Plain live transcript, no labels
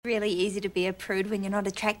Really easy to be a prude when you're not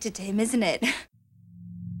attracted to him, isn't it?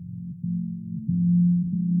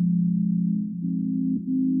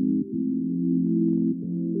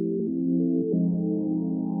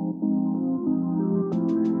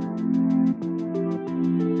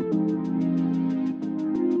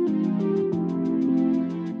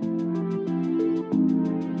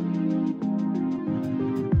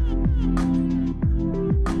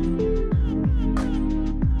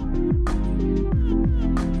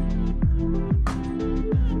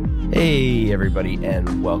 Hey, everybody,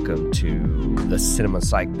 and welcome to the Cinema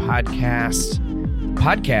Psych podcast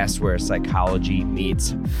where psychology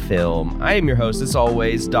meets film. I am your host, as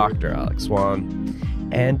always, Dr. Alex Swan,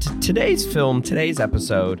 and today's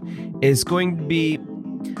episode, is going to be,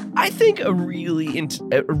 I think, a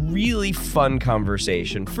really fun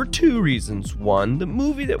conversation for two reasons. One, the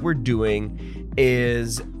movie that we're doing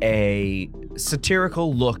is a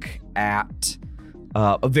satirical look at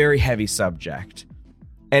a very heavy subject.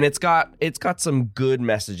 And it's got some good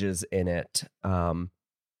messages in it. And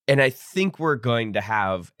I think we're going to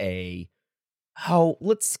have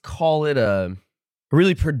let's call it a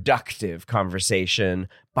really productive conversation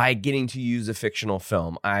by getting to use a fictional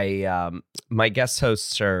film. My guest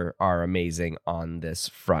hosts are amazing on this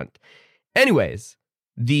front. Anyways,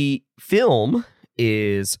 the film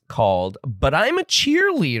is called But I'm a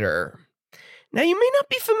Cheerleader. Now, you may not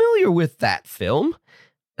be familiar with that film.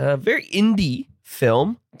 Very indie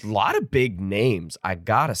film. A lot of big names, I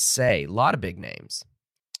gotta say. A lot of big names.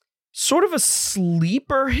 Sort of a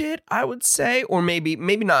sleeper hit, I would say. Or maybe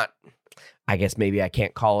not. I guess maybe I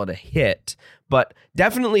can't call it a hit. But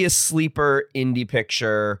definitely a sleeper indie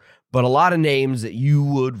picture. But a lot of names that you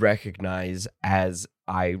would recognize as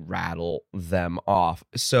I rattle them off.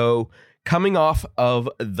 So coming off of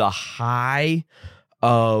the high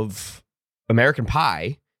of American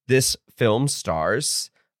Pie, this film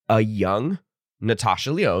stars a young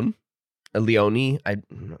Natasha Lyonne. I'm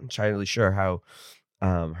not entirely sure how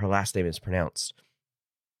her last name is pronounced.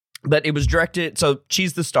 But it was directed, so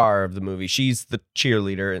she's the star of the movie. She's the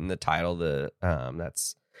cheerleader in the title.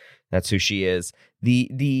 That's who she is.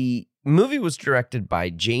 The movie was directed by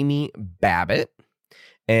Jamie Babbitt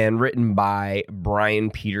and written by Brian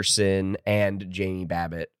Peterson and Jamie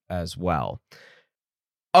Babbitt as well.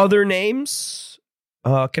 Other names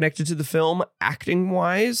connected to the film,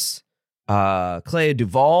 acting-wise, Clea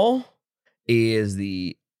Duvall is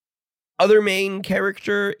the other main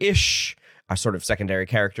character-ish, a sort of secondary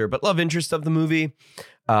character, but love interest of the movie.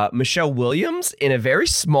 Michelle Williams in a very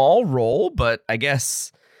small role, but I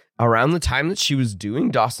guess around the time that she was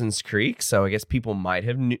doing Dawson's Creek, so I guess people might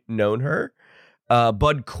have known her.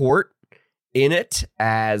 Bud Cort in it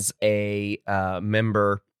as a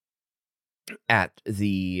member at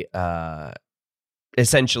the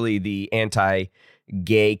essentially the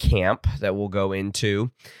anti-gay camp that we'll go into.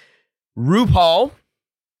 RuPaul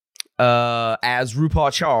as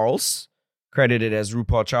RuPaul Charles, credited as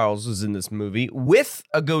RuPaul Charles, was in this movie with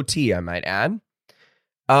a goatee, I might add.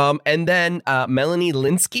 And then Melanie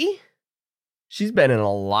Lynskey. She's been in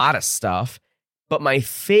a lot of stuff, but my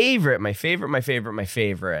favorite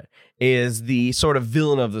is the sort of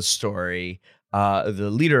villain of the story, the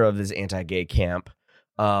leader of this anti-gay camp,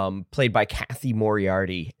 played by Cathy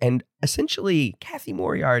Moriarty. And essentially, Cathy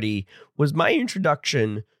Moriarty was my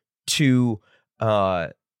introduction to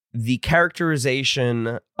the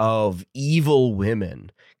characterization of evil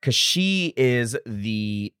women, because she is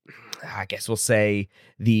the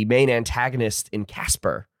main antagonist in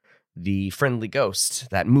Casper, the Friendly Ghost,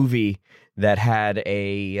 that movie that had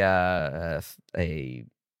a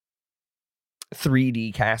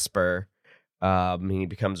 3D Casper. He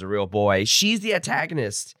becomes a real boy. She's the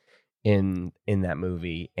antagonist in that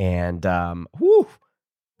movie, and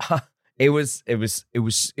it was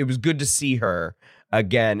good to see her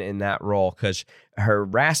again in that role, because her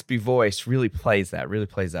raspy voice really plays that really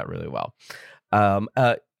well.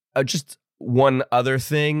 Just one other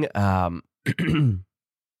thing,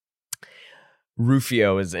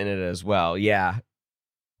 Rufio is in it as well. Yeah,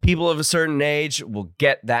 people of a certain age will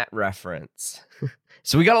get that reference.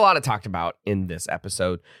 So we got a lot to talk about in this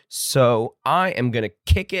episode. So I am going to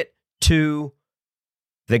kick it to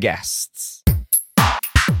the guests.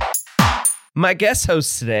 My guest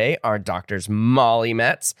hosts today are Doctors Molly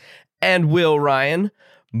Metz and Will Ryan.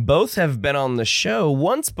 Both have been on the show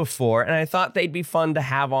once before, and I thought they'd be fun to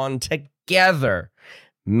have on together,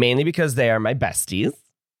 mainly because they are my besties,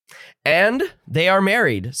 and they are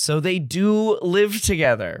married, so they do live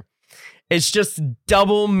together. It's just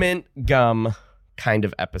double mint gum kind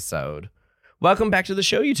of episode. Welcome back to the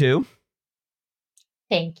show, you two.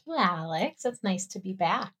 Thank you, Alex. It's nice to be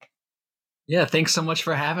back. Yeah, thanks so much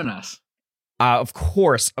for having us. Of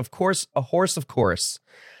course.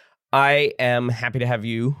 I am happy to have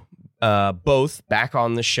you both back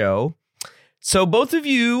on the show. So both of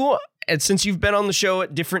you, and since you've been on the show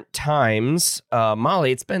at different times,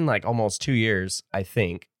 Molly, it's been like almost 2 years, I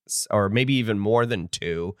think, or maybe even more than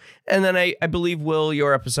 2. And then I believe, Will,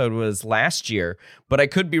 your episode was last year, but I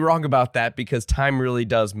could be wrong about that because time really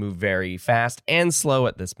does move very fast and slow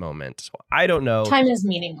at this moment. So I don't know. Time is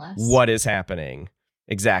meaningless. What is happening?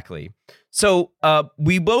 Exactly. So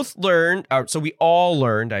we all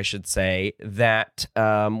learned, I should say, that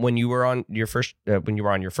when you were on your first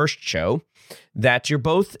show, that you're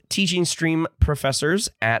both teaching stream professors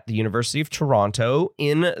at the University of Toronto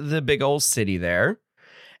in the big old city there.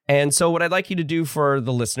 And so what I'd like you to do for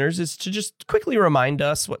the listeners is to just quickly remind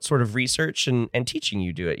us what sort of research and teaching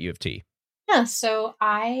you do at U of T. Yeah, so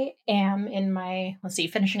I am in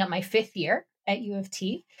finishing up my 5th year at U of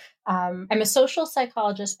T. I'm a social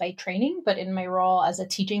psychologist by training, but in my role as a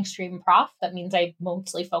teaching stream prof, that means I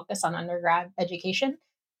mostly focus on undergrad education.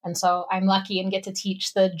 And so I'm lucky and get to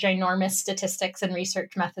teach the ginormous statistics and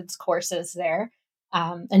research methods courses there.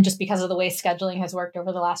 And just because of the way scheduling has worked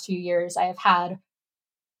over the last few years, I have had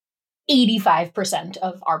 85%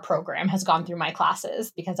 of our program has gone through my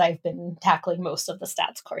classes because I've been tackling most of the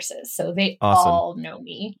stats courses. So they all know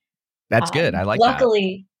me. That's good. I like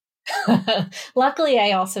luckily, Luckily,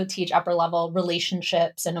 I also teach upper level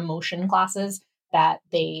relationships and emotion classes that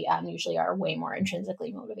they usually are way more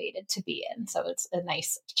intrinsically motivated to be in. So it's a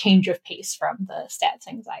nice change of pace from the stats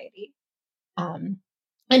anxiety. In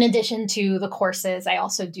addition to the courses, I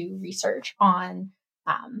also do research on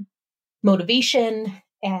motivation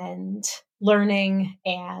and learning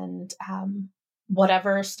and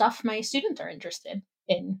whatever stuff my students are interested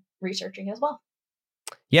in researching as well.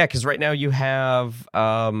 Yeah, because right now you have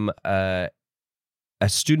a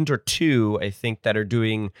student or two, I think, that are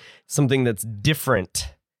doing something that's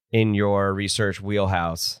different in your research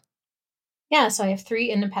wheelhouse. Yeah, so I have 3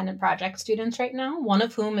 independent project students right now, one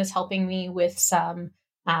of whom is helping me with some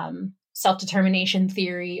self-determination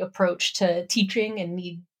theory approach to teaching and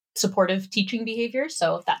need supportive teaching behaviors.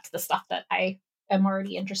 So if that's the stuff that I am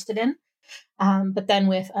already interested in. But then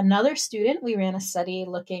with another student, we ran a study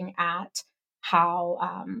looking at how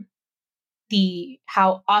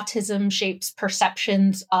autism shapes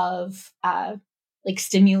perceptions of like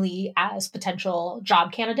stimuli as potential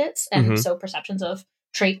job candidates, and so perceptions of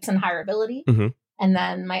traits and hireability. And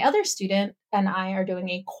then my other student and I are doing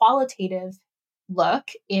a qualitative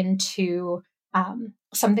look into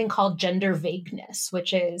something called gender vagueness,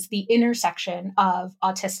 which is the intersection of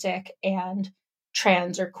autistic and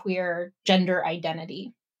trans or queer gender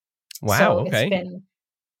identity. Wow. So okay. It's been,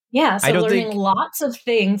 so learning lots of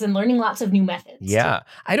things and learning lots of new methods. Yeah. Too.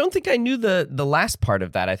 I don't think I knew the last part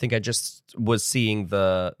of that. I think I just was seeing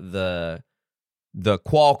the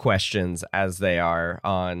qual questions as they are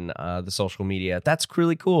on the social media. That's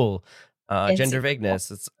really cool. Gender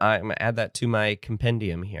vagueness. I'm going to add that to my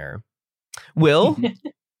compendium here. Will?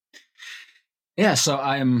 Yeah, so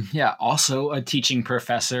I'm also a teaching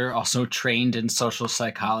professor, also trained in social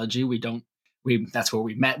psychology. That's where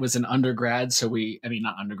we met, was in undergrad. So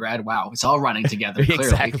not undergrad. Wow, it's all running together. Clearly.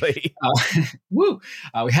 Exactly.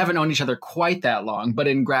 We haven't known each other quite that long, but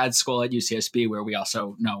in grad school at UCSB, where we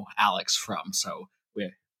also know Alex from. So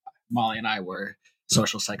Molly and I were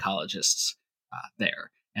social psychologists there.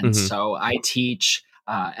 And so I teach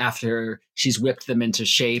after she's whipped them into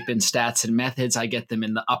shape in stats and methods. I get them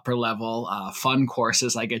in the upper level fun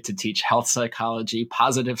courses. I get to teach health psychology,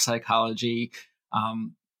 positive psychology,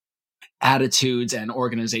 attitudes, and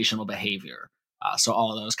organizational behavior. So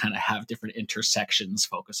all of those kind of have different intersections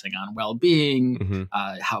focusing on well-being,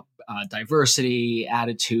 how diversity,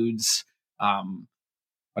 attitudes, what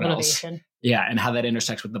motivation. else? Yeah, and how that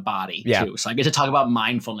intersects with the body too. So I get to talk about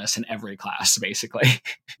mindfulness in every class, basically. It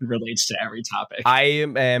relates to every topic. I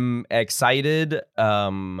am excited.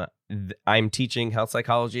 I'm teaching health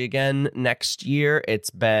psychology again next year. It's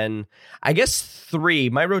been, I guess, 3.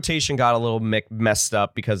 My rotation got a little messed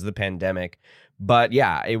up because of the pandemic. But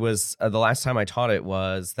yeah, it was the last time I taught it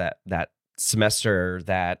was that semester,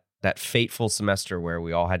 that fateful semester where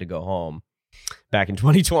we all had to go home back in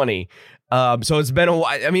 2020. So it's been a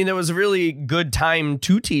while. I mean, it was a really good time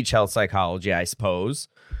to teach health psychology, I suppose.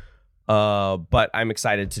 But I'm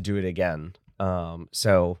excited to do it again.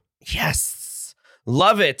 So yes,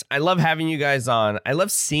 love it. I love having you guys on. I love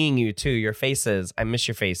seeing you too. Your faces. I miss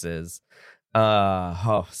your faces.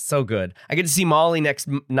 So good. I get to see Molly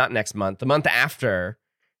not next month, the month after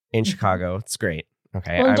in Chicago. It's great.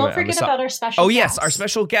 Okay. Well, don't forget about our special guest. Yes, our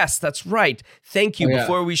special guest. That's right. Thank you.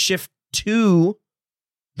 Before we shift to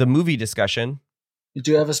the movie discussion. You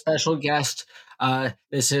do have a special guest.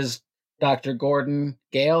 This is Dr. Gordon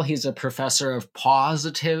Gale. He's a professor of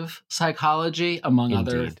positive psychology, among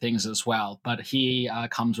other things as well. But he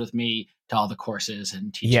comes with me to all the courses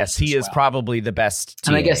and teaches. Yes, he is probably the best TA.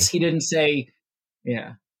 And I guess he didn't say,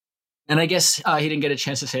 yeah. And I guess he didn't get a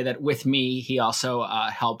chance to say that with me, he also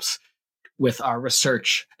helps with our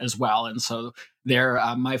research as well. And so there,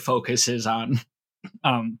 my focus is on,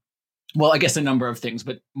 well, I guess a number of things,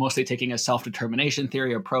 but mostly taking a self-determination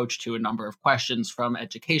theory approach to a number of questions, from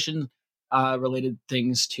education related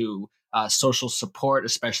things to social support,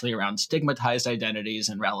 especially around stigmatized identities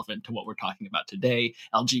and relevant to what we're talking about today,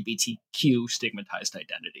 LGBTQ stigmatized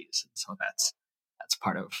identities. And so that's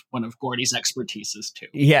part of one of Gordy's expertises too.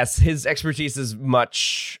 Yes, his expertise is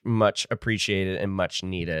much, much appreciated and much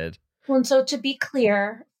needed. Well, and so to be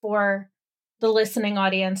clear for the listening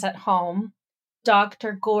audience at home,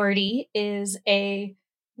 Dr. Gordy is a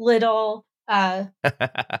little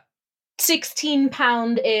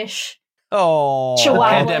 16-pound-ish Chihuahua.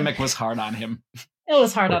 The pandemic was hard on him. It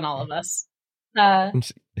was hard on all of us.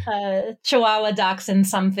 Chihuahua Dachshund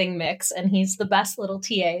something mix, and he's the best little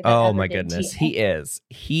TA. Oh my goodness, he is,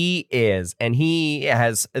 and he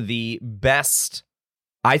has the best.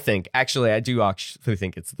 I think, actually, I do actually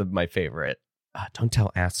think it's my favorite. Don't tell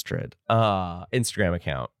Astrid. Instagram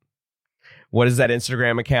account. What is that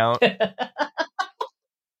Instagram account?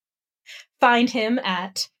 Find him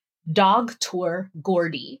at Dogtour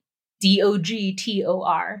Gordy.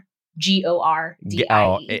 DOGTOR GORDIE.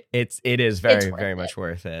 Oh, it is very much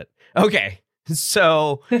worth it. Okay,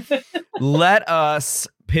 so let us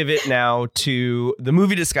pivot now to the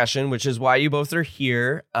movie discussion, which is why you both are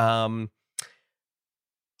here.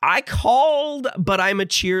 I called, but I'm a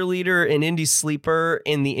cheerleader and indie sleeper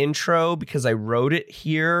in the intro because I wrote it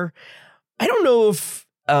here. I don't know if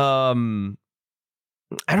I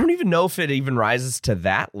don't even know if it even rises to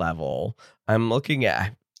that level. I'm looking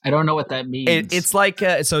at. I don't know what that means. It's like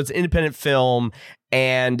so it's an independent film,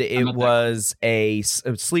 and it was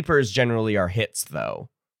sleepers generally are hits though,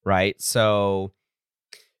 right? So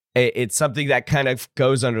it's something that kind of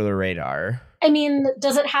goes under the radar. I mean,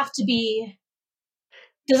 does it have to be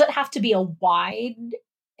a wide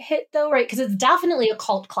hit though, right? Because it's definitely a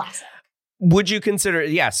cult classic. Would you consider it?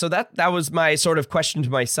 Yeah. So that was my sort of question to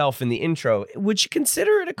myself in the intro. Would you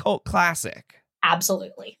consider it a cult classic?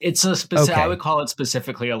 Absolutely. It's a specific. Okay. I would call it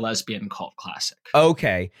specifically a lesbian cult classic.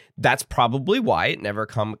 Okay. That's probably why it never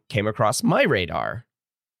came across my radar.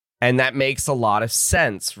 And that makes a lot of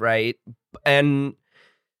sense, right? And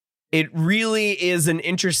it really is an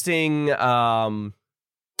interesting, I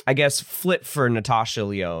guess, flip for Natasha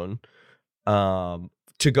Lyonne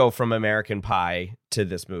to go from American Pie to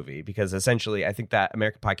this movie. Because essentially, I think that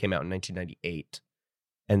American Pie came out in 1998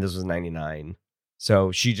 and this was 99.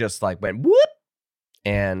 So she just like went whoop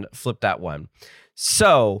and flipped that one.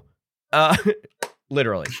 So,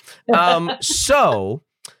 literally. So,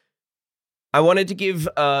 I wanted to give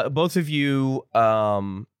both of you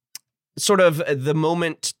sort of the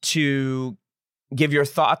moment to give your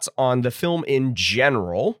thoughts on the film in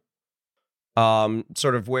general.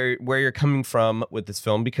 Sort of where you're coming from with this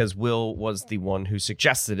film, because Will was the one who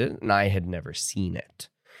suggested it, and I had never seen it.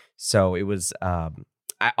 So it was...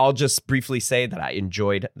 I'll just briefly say that I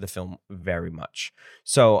enjoyed the film very much.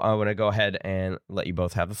 So I want to go ahead and let you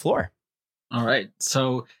both have the floor. All right.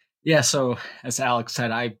 So, yeah. So as Alex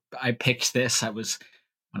said, I picked this. When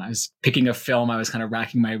I was picking a film, I was kind of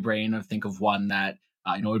racking my brain to think of one that,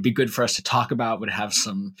 would be good for us to talk about, would have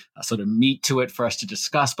some sort of meat to it for us to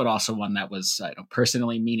discuss, but also one that was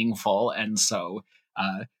personally meaningful. And so,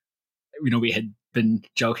 we had been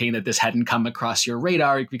joking that this hadn't come across your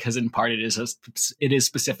radar because in part it is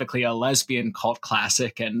specifically a lesbian cult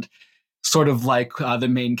classic, and sort of like the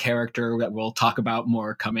main character that we'll talk about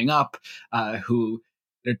more coming up, who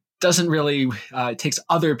doesn't really takes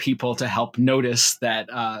other people to help notice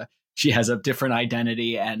that she has a different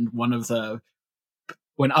identity. And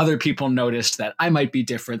when other people noticed that I might be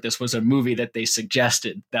different, this was a movie that they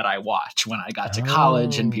suggested that I watch when I got to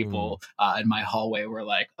college, and people in my hallway were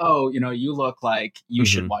like, oh, you look like you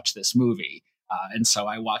should watch this movie. And so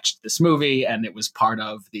I watched this movie, and it was part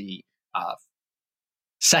of the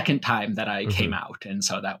second time that I came out. And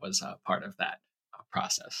so that was part of that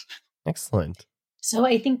process. Excellent. So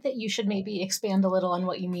I think that you should maybe expand a little on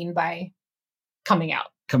what you mean by coming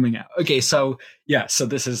out. Okay. So yeah. So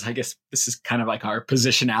this is kind of like our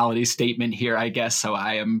positionality statement here, I guess. So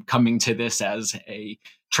I am coming to this as a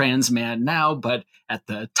trans man now, but at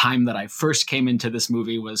the time that I first came into this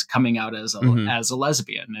movie was coming out as a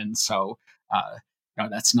lesbian. And so,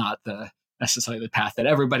 that's not the necessarily the path that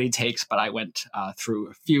everybody takes, but I went through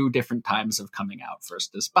a few different times of coming out,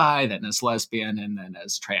 first as bi, then as lesbian, and then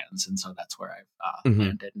as trans. And so that's where I've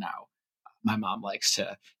landed now. My mom likes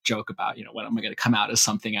to joke about, when am I going to come out as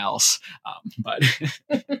something else? But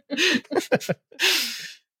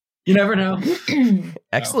you never know.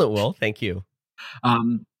 Excellent, Will. Thank you.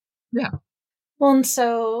 Yeah. Well, and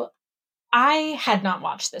so I had not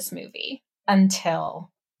watched this movie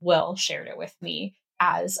until Will shared it with me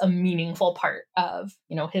as a meaningful part of,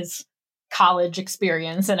 his college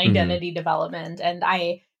experience and identity development. And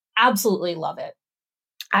I absolutely love it.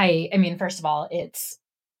 I mean, first of all, it's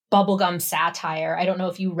bubblegum satire. I don't know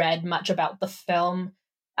if you read much about the film,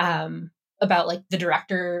 about like the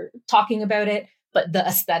director talking about it, but the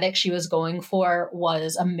aesthetic she was going for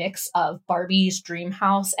was a mix of Barbie's Dream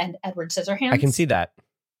House and Edward Scissorhands. I can see that.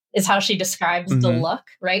 Is how she describes the look,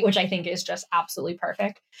 right? Which I think is just absolutely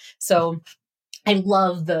perfect. So I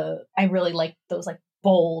really like those like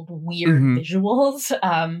bold, weird visuals.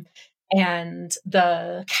 And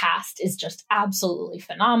the cast is just absolutely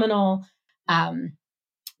phenomenal.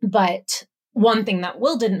 But one thing that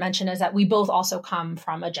Will didn't mention is that we both also come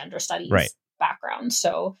from a gender studies background.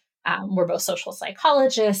 So we're both social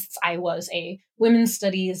psychologists. I was a women's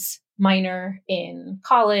studies minor in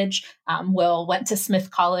college. Will went to Smith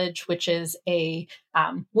College, which is a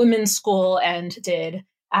women's school, and did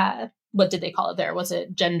what did they call it there? Was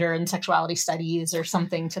it gender and sexuality studies or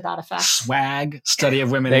something to that effect? SWAG, study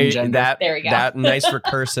of women and gender. There we go. That nice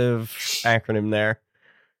recursive acronym there.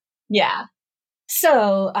 Yeah.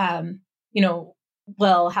 So,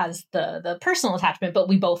 Will has the personal attachment, but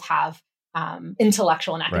we both have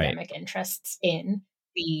intellectual and academic interests in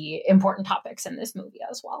the important topics in this movie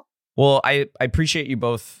as well. Well, I appreciate you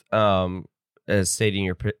both stating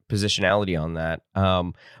your positionality on that.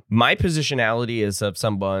 My positionality is of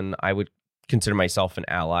someone I would consider myself an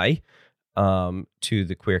ally to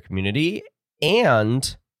the queer community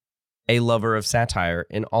and a lover of satire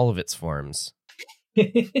in all of its forms.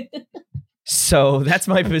 So that's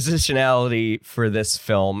my positionality for this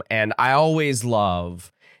film. And I always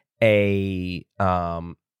love a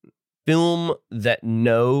film that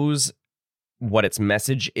knows what its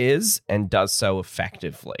message is and does so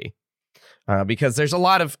effectively. Because there's a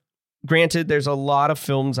lot of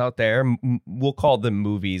films out there. We'll call them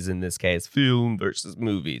movies in this case, film versus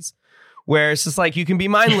movies, where it's just like you can be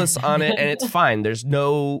mindless on it and it's fine. There's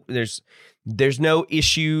no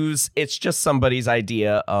issues. It's just somebody's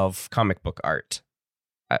idea of comic book art.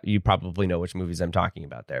 You probably know which movies I'm talking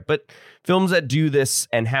about there. But films that do this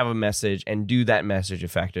and have a message and do that message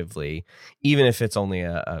effectively, even if it's only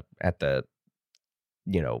at the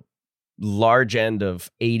large end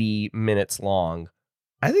of 80 minutes long,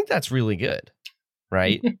 I think that's really good,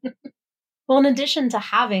 right? Well, in addition to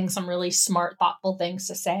having some really smart, thoughtful things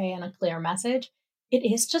to say and a clear message, it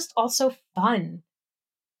is just also fun.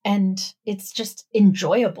 And it's just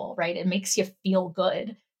enjoyable, right? It makes you feel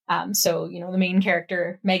good. So, the main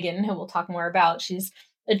character, Megan, who we'll talk more about, she's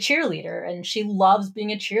a cheerleader and she loves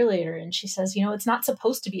being a cheerleader. And she says, it's not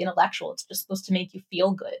supposed to be intellectual. It's just supposed to make you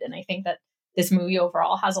feel good. And I think that this movie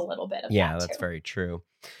overall has a little bit of that that's too. very true.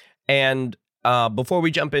 And before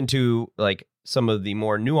we jump into like some of the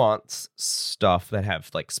more nuanced stuff that have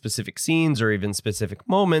like specific scenes or even specific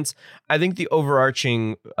moments, I think the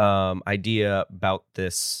overarching idea about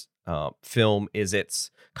this film is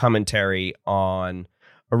its commentary on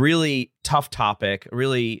a really tough topic, a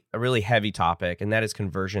really heavy topic, and that is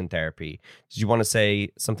conversion therapy. Did you want to say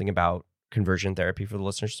something about conversion therapy for the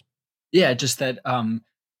listeners? Yeah, just that,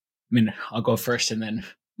 I'll go first and then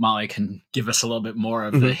Molly can give us a little bit more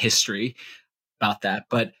of the history about that.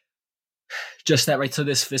 But just that, right? So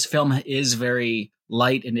this film is very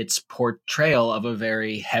light in its portrayal of a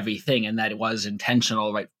very heavy thing, and that it was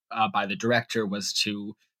intentional, right, by the director, was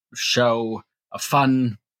to show a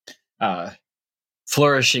fun,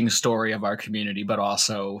 flourishing story of our community, but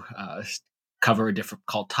also cover a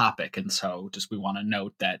difficult topic. And so just we want to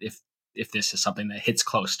note that if this is something that hits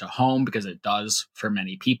close to home, because it does for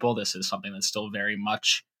many people, this is something that's still very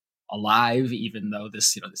much alive, even though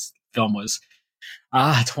this film was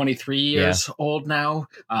 23 years old now.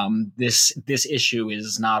 This issue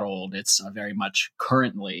is not old. It's very much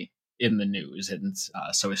currently in the news, and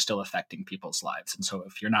so it's still affecting people's lives. And so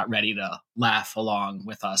if you're not ready to laugh along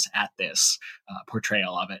with us at this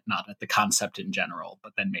portrayal of it, not at the concept in general,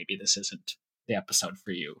 but then maybe this isn't the episode for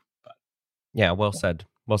you. But yeah, well said,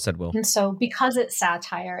 Will. And so because it's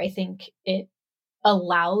satire, I think it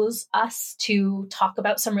allows us to talk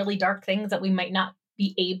about some really dark things that we might not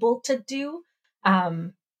be able to do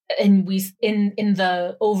and we in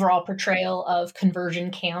the overall portrayal of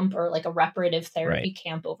conversion camp, or like a reparative therapy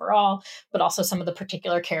camp overall, but also some of the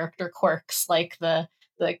particular character quirks, like the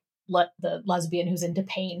lesbian who's into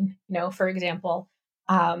pain, for example,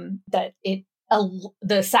 that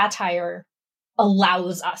the satire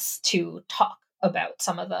allows us to talk about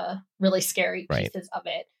some of the really scary pieces of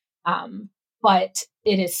it, but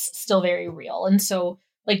it is still very real. And so,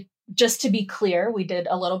 like, just to be clear, we did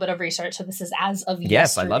a little bit of research. So this is as of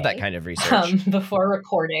yesterday. I love that kind of research. Before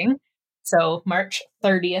recording. So March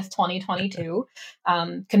 30th, 2022.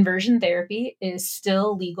 Conversion therapy is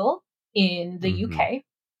still legal in the UK.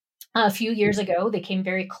 A few years ago, they came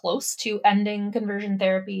very close to ending conversion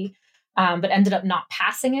therapy, but ended up not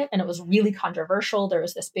passing it. And it was really controversial. There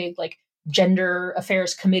was this big, like, gender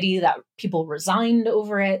affairs committee that people resigned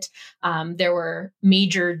over it. There were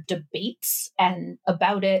major debates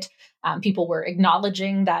about it. People were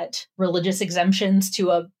acknowledging that religious exemptions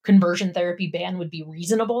to a conversion therapy ban would be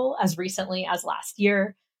reasonable as recently as last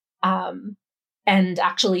year. And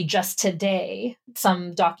actually just today,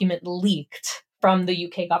 some document leaked from the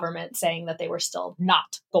UK government saying that they were still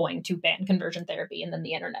not going to ban conversion therapy. And then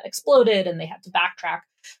the internet exploded and they had to backtrack.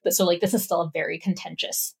 But so, like, this is still a very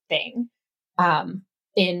contentious thing.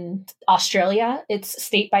 In Australia, it's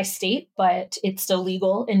state by state, but it's still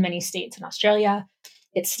legal in many states in Australia.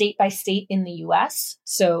 It's state by state in the US.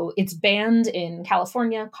 So it's banned in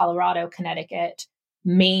California, Colorado, Connecticut,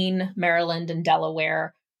 Maine, Maryland, and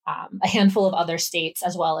Delaware. A handful of other states,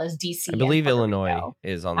 as well as DC. I believe Illinois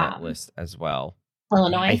is on that list as well.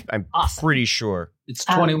 Illinois? I'm awesome. pretty sure. It's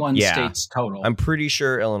 21 states total. I'm pretty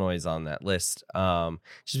sure Illinois is on that list.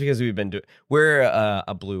 Just because we're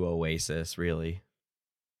a blue oasis, really,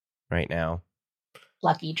 right now.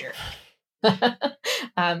 Lucky jerk.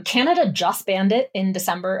 Canada just banned it in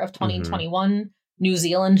December of 2021. New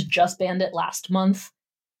Zealand just banned it last month.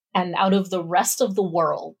 And out of the rest of the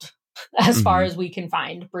world, as far as we can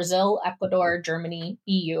find, Brazil, Ecuador, Germany,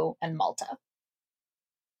 EU, and Malta.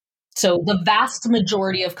 So the vast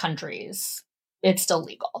majority of countries, it's still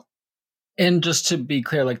legal. And just to be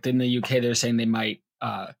clear, like in the UK, they're saying they might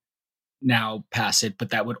now pass it, but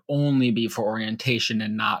that would only be for orientation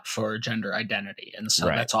and not for gender identity. And so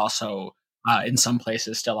that's also in some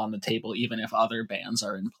places still on the table, even if other bans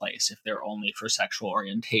are in place. If they're only for sexual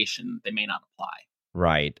orientation, they may not apply.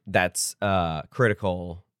 Right. That's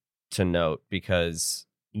critical to note, because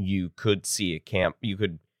you could see a camp, you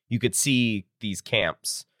could see these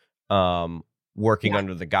camps working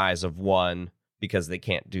under the guise of one because they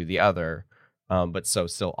can't do the other, but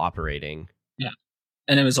still operating. Yeah.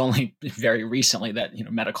 And it was only very recently that,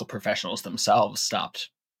 medical professionals themselves stopped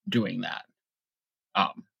doing that,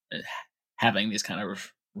 having these kind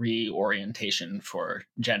of reorientation for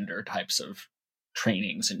gender types of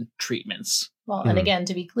trainings and treatments. Well, and again,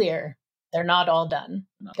 to be clear, they're not all done.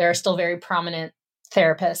 No. There are still very prominent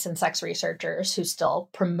therapists and sex researchers who still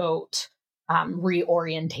promote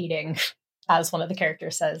reorientating, as one of the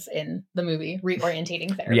characters says in the movie,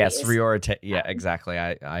 reorientating therapy. Yes, yeah, exactly.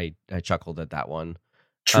 I chuckled at that one.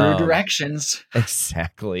 True directions.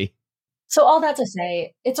 Exactly. So all that to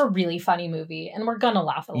say, it's a really funny movie, and we're gonna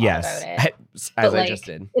laugh a lot about it. As I just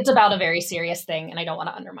did. It's about a very serious thing, and I don't want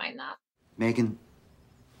to undermine that. Megan,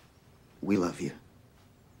 we love you.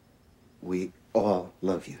 We all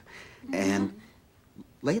love you. And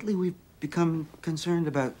lately we've become concerned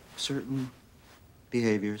about certain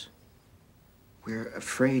behaviors. We're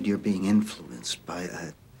afraid you're being influenced by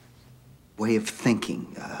a way of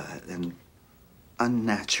thinking, and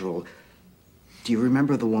unnatural. Do you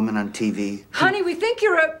remember the woman on TV? Honey, we think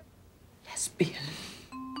you're a lesbian.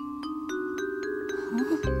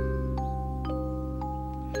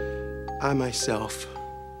 I myself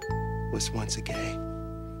was once a gay.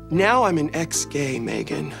 Now I'm an ex-gay,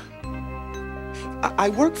 Megan. I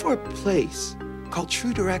work for a place called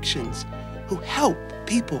True Directions, who help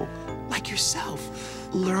people like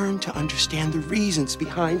yourself learn to understand the reasons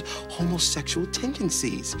behind homosexual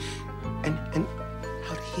tendencies and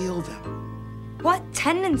how to heal them. What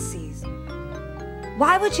tendencies?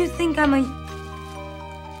 Why would you think I'm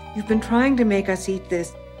a... You've been trying to make us eat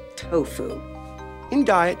this tofu. In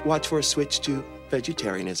diet, watch for a switch to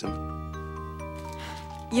vegetarianism.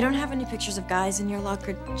 You don't have any pictures of guys in your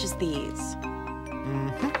locker, just these.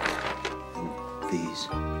 These.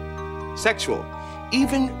 Sexual,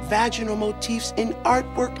 even vaginal motifs in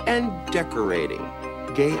artwork and decorating.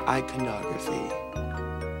 Gay iconography.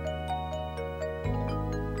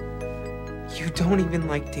 You don't even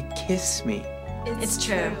like to kiss me. It's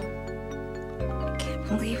true. I can't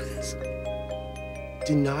believe this.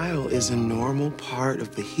 Denial is a normal part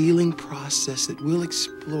of the healing process that we'll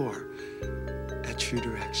explore at True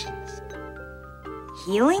Directions.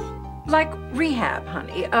 Healing? Like rehab,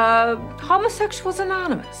 honey. Homosexuals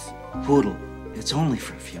Anonymous. Poodle, it's only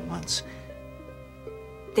for a few months.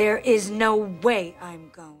 There is no way I'm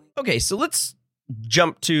going. Okay, so let's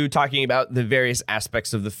jump to talking about the various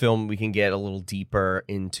aspects of the film. We can get a little deeper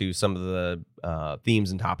into some of the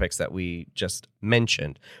themes and topics that we just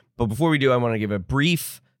mentioned. But before we do, I want to give a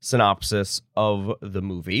brief synopsis of the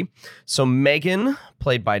movie. So Megan,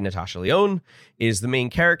 played by Natasha Lyonne, is the main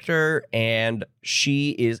character, and she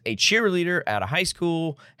is a cheerleader at a high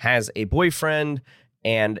school, has a boyfriend,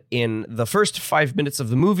 and in the first 5 minutes of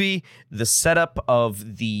the movie, the setup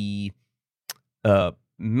of the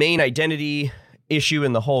main identity issue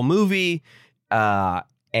in the whole movie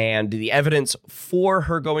and the evidence for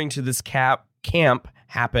her going to this camp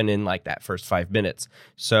happen in like that first 5 minutes.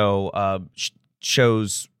 So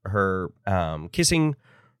shows her kissing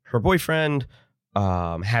her boyfriend,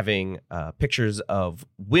 having pictures of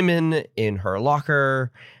women in her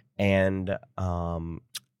locker, and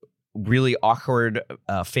really awkward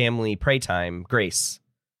family pray time. Grace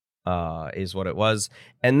is what it was.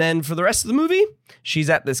 And then for the rest of the movie, she's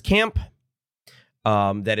at this camp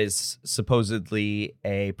that is supposedly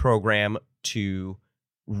a program to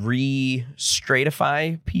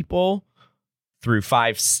re-stratify people through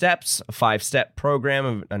 5 steps, a 5-step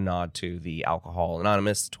program, a nod to the Alcohol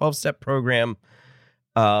Anonymous 12-step program.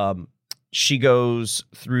 She goes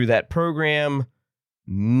through that program,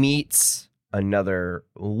 meets another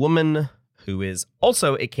woman who is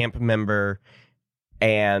also a camp member,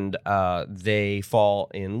 and they fall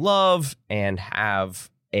in love and have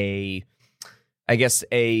a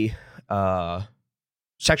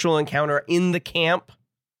sexual encounter in the camp,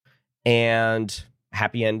 and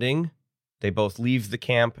happy ending. They both leave the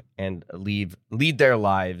camp and lead their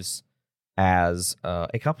lives as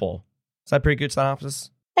a couple. Is that a pretty good synopsis?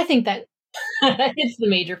 I think that it's the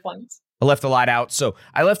major points. I left a lot out. So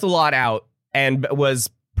I left a lot out and was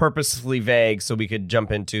purposefully vague so we could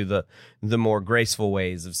jump into the more graceful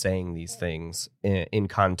ways of saying these things in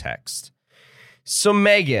context. So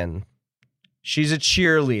Megan, she's a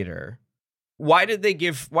cheerleader. Why did they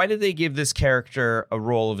give this character a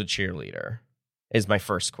role of a cheerleader? Is my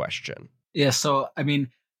first question. Yeah, so I mean,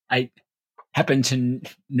 I happen to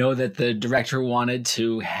know that the director wanted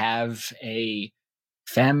to have a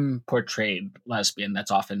femme portrayed lesbian.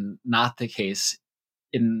 That's often not the case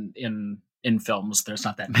in films. There's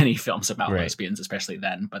not that many films about lesbians, especially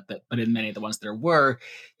then. But in many of the ones there were,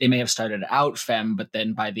 they may have started out femme, but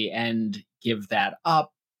then by the end give that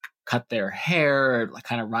up, cut their hair, like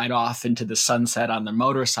kind of ride off into the sunset on their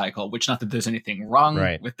motorcycle. Which, not that there's anything wrong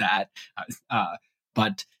with that,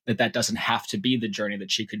 but that doesn't have to be the journey.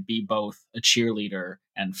 That she could be both a cheerleader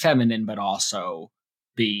and feminine, but also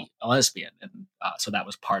be a lesbian. And so that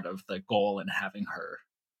was part of the goal in having her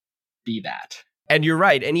be that. And you're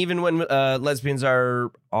right. And even when lesbians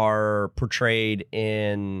are portrayed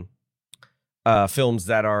in films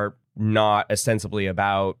that are not ostensibly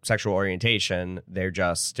about sexual orientation, they're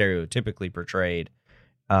just stereotypically portrayed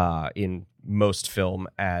in most film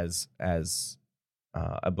as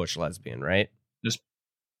a butch lesbian, right?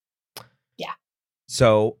 Yeah.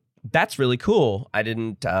 So that's really cool. I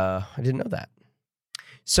didn't know that.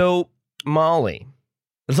 So Molly,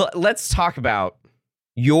 let's talk about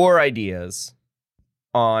your ideas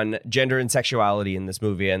on gender and sexuality in this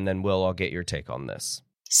movie, and then Will, I'll get your take on this.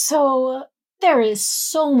 So there is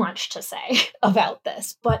so much to say about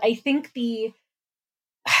this, but I think the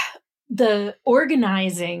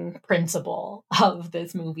organizing principle of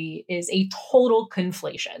this movie is a total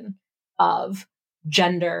conflation of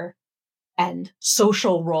gender and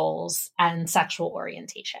social roles and sexual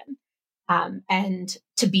orientation. And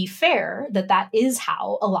to be fair, that is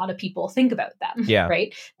how a lot of people think about them,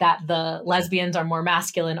 right? That the lesbians are more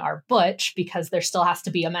masculine, are butch, because there still has to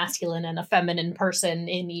be a masculine and a feminine person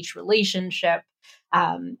in each relationship.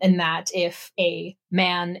 And that if a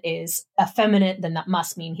man is effeminate, then that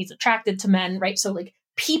must mean he's attracted to men, right? So like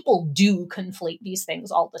people do conflate these things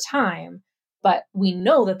all the time, but we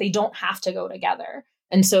know that they don't have to go together.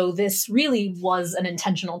 And so this really was an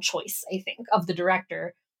intentional choice, I think, of the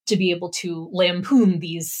director to be able to lampoon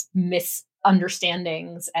these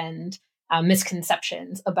misunderstandings and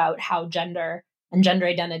misconceptions about how gender and gender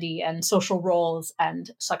identity and social roles and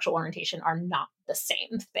sexual orientation are not the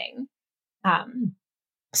same thing.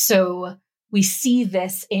 So we see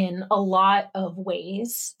this in a lot of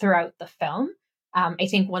ways throughout the film. I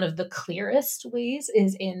think one of the clearest ways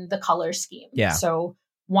is in the color scheme. Yeah. So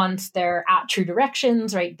once they're at True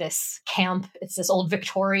Directions, right, this camp, it's this old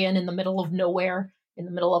Victorian in the middle of nowhere. in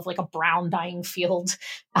the middle of like a brown dyeing field.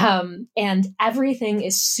 And everything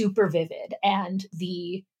is super vivid. And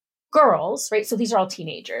the girls, right? So these are all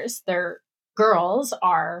teenagers. Their girls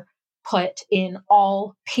are put in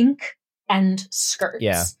all pink and skirts.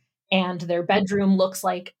 Yeah. And their bedroom looks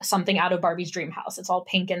like something out of Barbie's dream house. It's all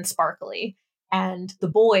pink and sparkly. And the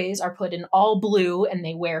boys are put in all blue and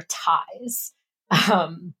they wear ties.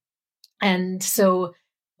 And so,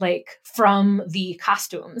 like, from the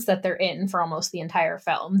costumes that they're in for almost the entire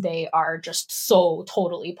film, they are just so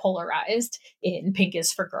totally polarized in pink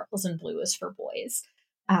is for girls and blue is for boys.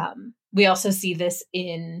 We also see this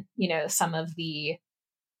in, some of the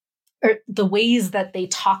ways that they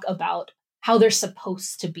talk about how they're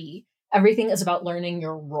supposed to be. Everything is about learning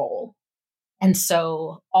your role. And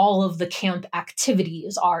so all of the camp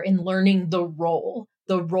activities are in learning the role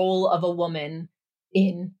of a woman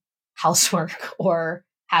in housework or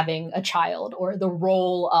having a child, or the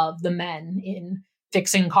role of the men in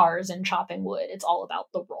fixing cars and chopping wood. It's all about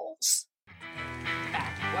the roles.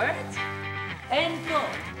 Backwards and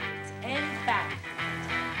forwards and back.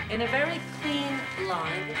 In a very clean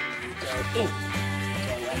line, you go in, you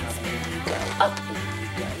go up, you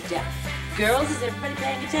go down. Girls, is everybody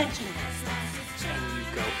paying attention? And you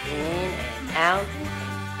go in and out,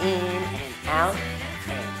 in and out,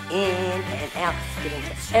 and in and out. Get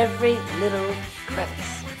into every little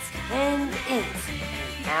crevice. And in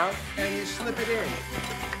and out. And you slip it in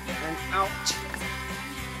and out.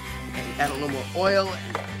 And you add a little more oil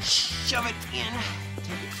and shove it in.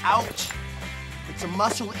 Take it out. Put some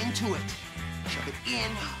muscle into it. Shove it in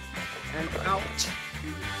and out.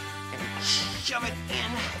 And shove it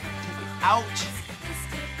in. Take it out.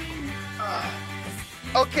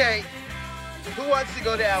 Okay. Who wants to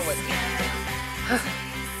go down with me?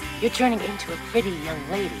 You're turning into a pretty young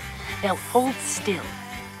lady. Now hold still.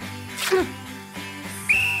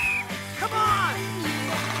 Come on!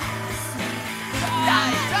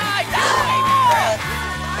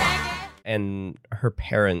 And her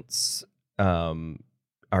parents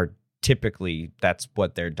are typically, that's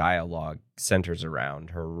what their dialogue centers around,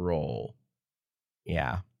 her role.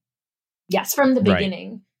 Yeah. Yes, from the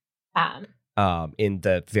beginning. In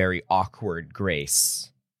the very awkward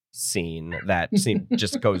Grace scene, that scene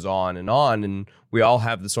just goes on, and we all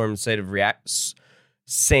have the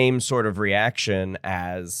same sort of reaction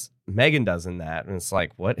as Megan does in that, and it's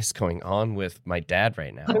like, what is going on with my dad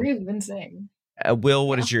right now? What are you even saying? Will,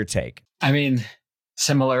 what is your take? I mean,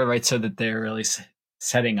 similar, right? So that they're really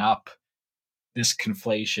setting up this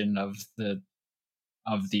conflation of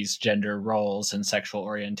these gender roles and sexual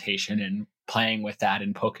orientation, and playing with that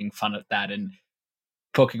and poking fun at that, and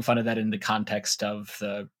poking fun at that in the context of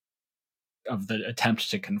the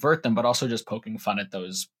attempt to convert them, but also just poking fun at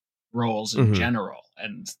those roles in general,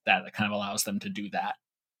 and that kind of allows them to do that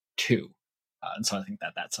too. And so I think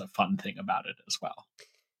that's a fun thing about it as well.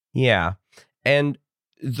 Yeah, and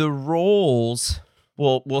the roles,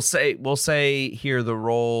 we'll say here, the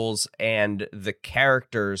roles and the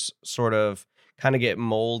characters sort of kind of get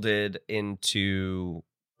molded into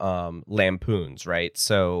lampoons, right?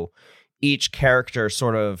 So each character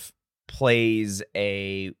sort of plays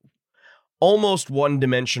a almost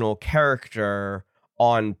one-dimensional character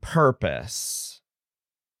on purpose.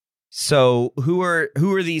 So who are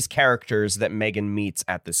these characters that Megan meets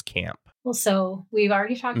at this camp? Well, so we've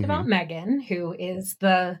already talked about Megan, who is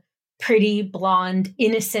the pretty, blonde,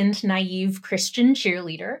 innocent, naive Christian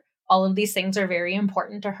cheerleader. All of these things are very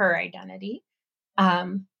important to her identity.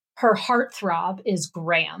 Her heartthrob is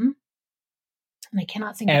Graham. And I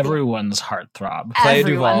cannot think everyone's heartthrob. Playa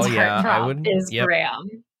Duvall, yeah, I would. Is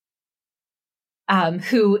Graham,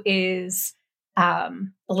 who is a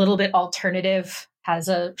little bit alternative, has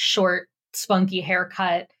a short, spunky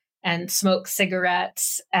haircut, and smokes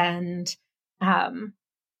cigarettes, and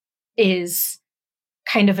is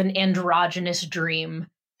kind of an androgynous dream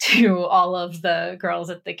to all of the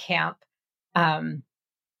girls at the camp. And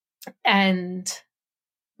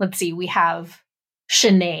let's see, we have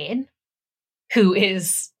Sinead, who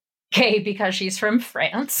is gay because she's from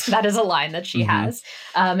France. That is a line that she has.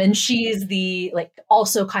 And she's the,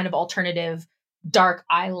 also kind of alternative, dark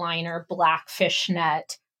eyeliner, black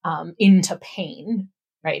fishnet, into pain,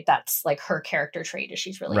 right? That's like her character trait, is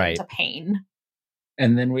she's really into pain.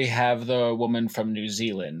 And then we have the woman from New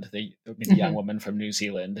Zealand, the young woman from New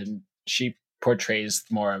Zealand, and she portrays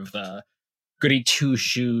more of the goody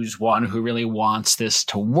two-shoes one who really wants this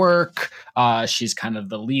to work. She's kind of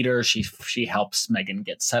the leader. She helps Megan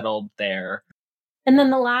get settled there. And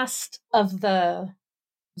then the last of the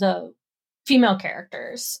female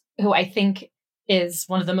characters, who I think is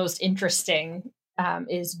one of the most interesting,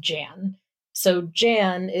 is Jan. So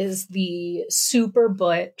Jan is the super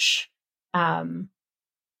butch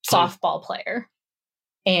softball player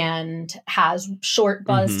and has short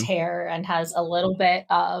buzzed hair and has a little bit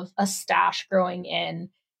of a stash growing in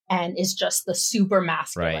and is just the super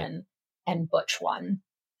masculine and butch one.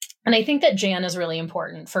 And I think that Jan is really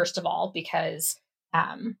important, first of all, because,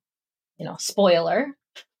 spoiler.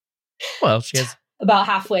 Well, she has about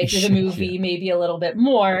halfway through the movie, maybe a little bit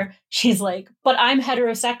more. She's like, but I'm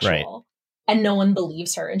heterosexual. Right. And no one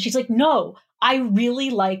believes her. And she's like, no, I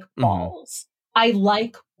really like balls. I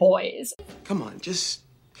like boys. Come on, just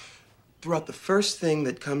throw out the first thing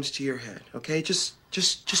that comes to your head, okay? Just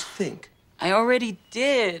think. I already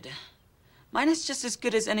did. Mine is just as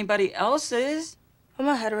good as anybody else's. I'm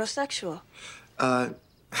a heterosexual.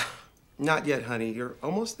 Not yet, honey. You're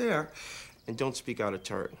almost there. And don't speak out of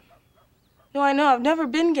turn. No, I know. I've never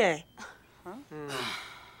been gay. Huh?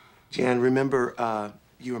 Jan, remember,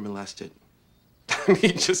 you were molested. I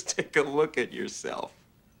mean, just take a look at yourself.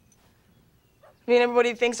 I mean,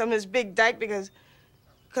 everybody thinks I'm this big dyke because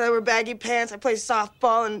I wear baggy pants, I play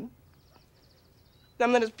softball, and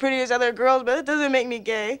I'm not as pretty as other girls, but it doesn't make me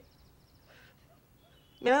gay.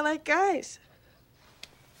 I mean, I like guys.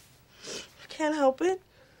 I can't help it.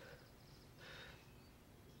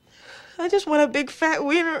 I just want a big fat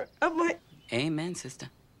wiener up my... Amen, sister.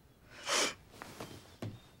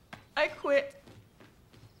 I quit.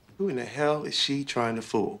 Who in the hell is she trying to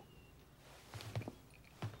fool?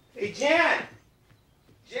 Hey, Jan!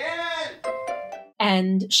 Jan!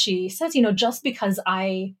 And she says, just because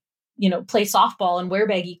I, play softball and wear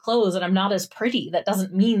baggy clothes and I'm not as pretty, that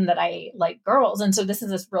doesn't mean that I like girls. And so this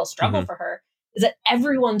is this real struggle for her, is that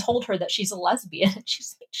everyone told her that she's a lesbian.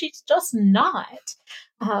 She's just not.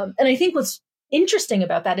 And I think what's interesting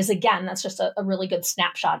about that is, again, that's just a really good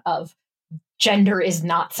snapshot of gender is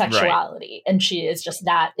not sexuality. Right. And she is just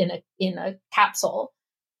that in a capsule.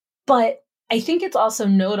 But I think it's also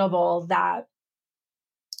notable that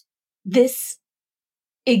this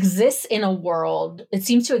exists in a world, it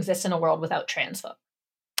seems to exist in a world without trans folk.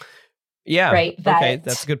 Yeah. Right. Okay.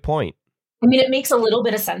 That's a good point. I mean, it makes a little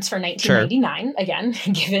bit of sense for 1999, again,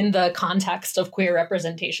 given the context of queer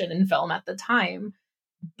representation in film at the time.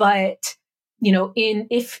 But,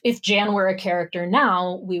 if Jan were a character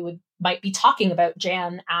now, we might be talking about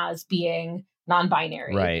Jan as being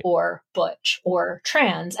non-binary or butch or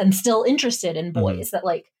trans and still interested in boys, that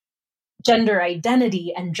like gender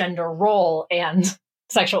identity and gender role and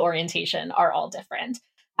sexual orientation are all different.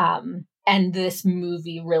 And this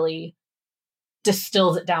movie really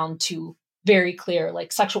distills it down to very clear,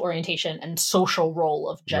 like sexual orientation and social role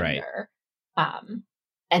of gender,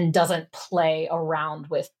 and doesn't play around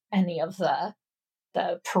with any of the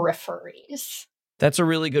peripheries. That's a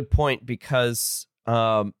really good point, because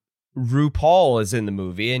RuPaul is in the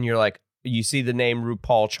movie, and you're like, you see the name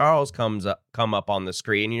RuPaul Charles come up on the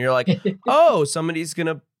screen, and you're like, oh, somebody's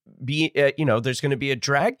gonna be, there's gonna be a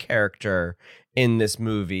drag character in this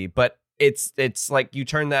movie. But it's like you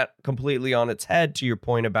turn that completely on its head, to your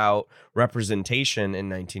point about representation in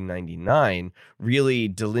 1999, really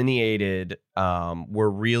delineated. We're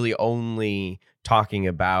really only talking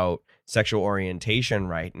about sexual orientation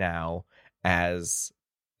right now as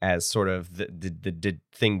sort of the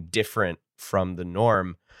thing different from the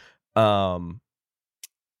norm. But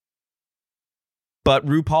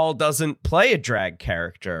RuPaul doesn't play a drag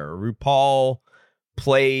character. RuPaul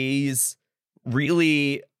plays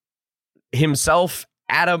really himself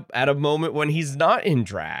at a moment when he's not in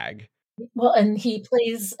drag. Well, and he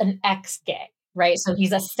plays an ex-gay, right? So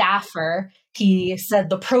he's a staffer. He said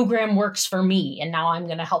the program works for me, and now I'm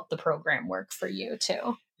going to help the program work for you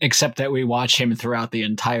too. Except that we watch him throughout the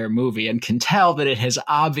entire movie and can tell that it has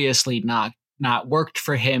obviously not worked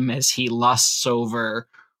for him, as he lusts over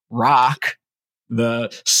Rock,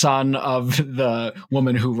 the son of the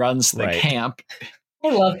woman who runs the camp. I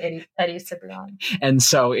love Eddie Cibrian. And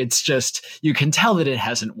so it's just, you can tell that it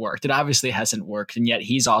hasn't worked. It obviously hasn't worked. And yet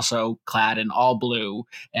he's also clad in all blue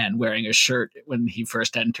and wearing a shirt when he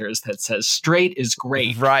first enters that says straight is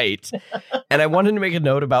great. Right. And I wanted to make a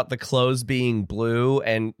note about the clothes being blue,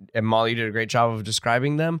 and Molly did a great job of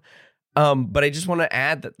describing them. But I just want to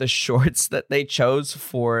add that the shorts that they chose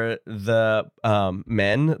for the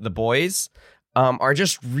men, the boys, are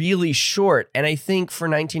just really short. And I think for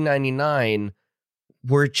 1999,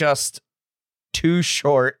 were just too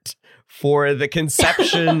short for the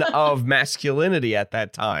conception of masculinity at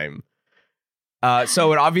that time.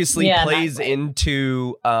 So it obviously plays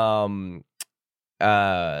into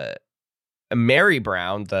Mary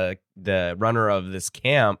Brown, the runner of this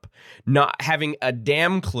camp, not having a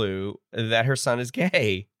damn clue that her son is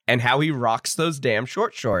gay and how he rocks those damn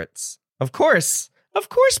short shorts. Of course,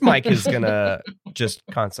 Mike is gonna just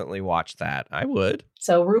constantly watch that. I would.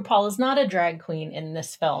 So RuPaul is not a drag queen in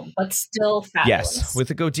this film, but still fabulous. Yes, with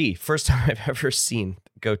a goatee. First time I've ever seen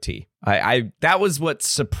goatee. I that was what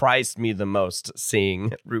surprised me the most,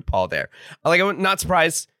 seeing RuPaul there. Like, I'm not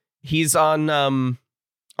surprised he's on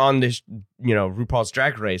this, RuPaul's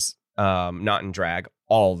Drag Race, not in drag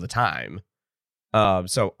all the time.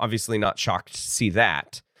 So obviously not shocked to see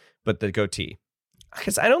that, but the goatee,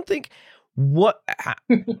 because I don't think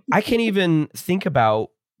I can't even think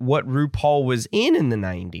about what RuPaul was in the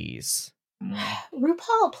 90s.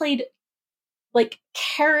 RuPaul played like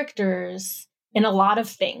characters in a lot of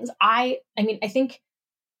things. I think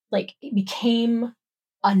like it became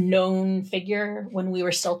a known figure when we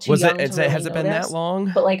were still too young to really has it been that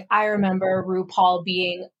long? But like, I remember RuPaul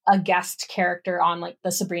being a guest character on like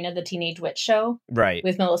the Sabrina the Teenage Witch show, right,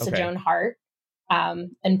 with Melissa Joan Hart,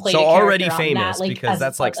 and played so a already character famous on that, like, because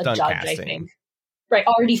that's like stunt judge, casting, right?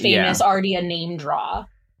 Already famous, already a name draw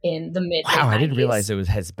in the mid. Wow, I didn't realize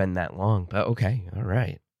has been that long, but okay, all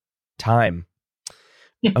right, time.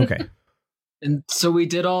 Okay. And so we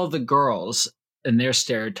did all the girls and their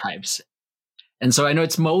stereotypes. And so I know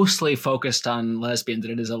it's mostly focused on lesbians,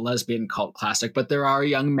 and it is a lesbian cult classic, but there are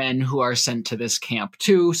young men who are sent to this camp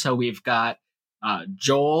too. So we've got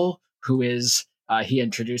Joel, who is, he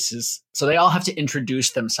introduces, so they all have to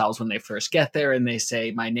introduce themselves when they first get there. And they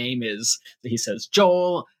say, my name is, he says,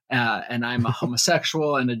 Joel, and I'm a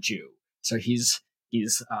homosexual and a Jew. So he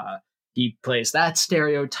plays that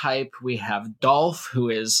stereotype. We have Dolph, who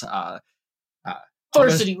is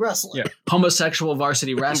varsity wrestler. Yeah, homosexual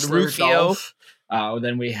varsity wrestler. Rufio. Dolph.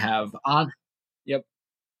 Then we have Yep.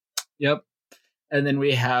 And then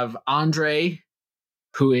we have Andre,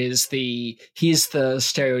 who is he's the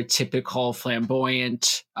stereotypical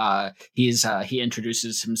flamboyant. He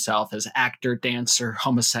introduces himself as actor, dancer,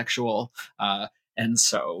 homosexual. And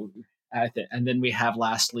then we have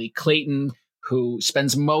lastly Clayton, who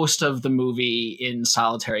spends most of the movie in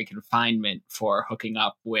solitary confinement for hooking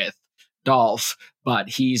up with Dolph, but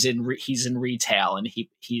he's in retail, and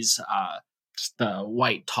he's the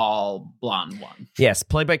white, tall, blonde one. Yes,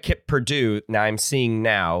 played by Kip Purdue. Now I'm seeing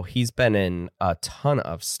he's been in a ton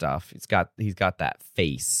of stuff. He's got that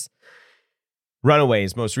face.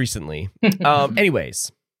 Runaways most recently.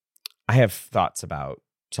 Anyways, I have thoughts about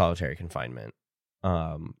solitary confinement.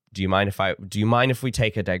 Do you mind if we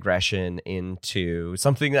take a digression into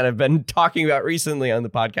something that I've been talking about recently on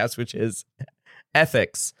the podcast, which is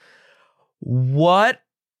ethics? What?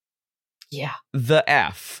 Yeah. The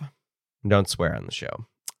F. Don't swear on the show.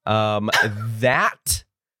 That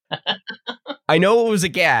I know it was a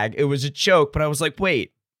gag, it was a joke, but I was like,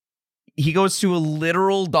 wait, he goes to a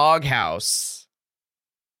literal doghouse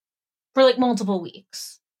for like multiple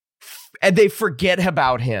weeks, and they forget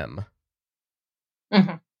about him.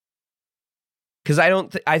 Mm-hmm. Because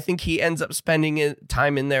I think he ends up spending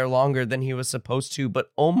time in there longer than he was supposed to. But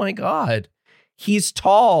oh my God, he's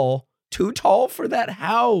tall, too tall for that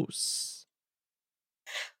house.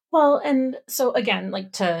 Well, and so again,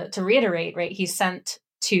 like to reiterate, right? He's sent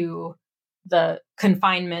to the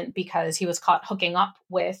confinement because he was caught hooking up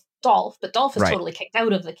with Dolph, but Dolph is totally kicked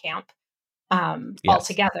out of the camp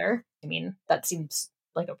altogether. I mean, that seems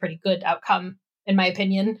like a pretty good outcome, in my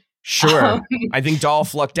opinion. Sure. I think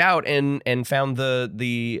Dolph lucked out and found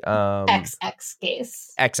the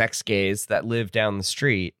XX gays that live down the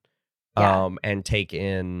street, and take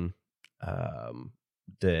in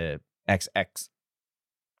the XX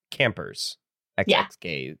campers,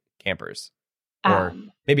 gay campers, or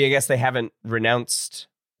maybe I guess they haven't renounced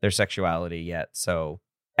their sexuality yet, so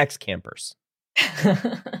ex campers.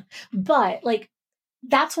 But like,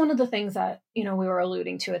 that's one of the things that we were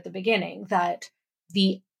alluding to at the beginning, that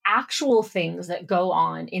the actual things that go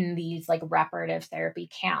on in these like reparative therapy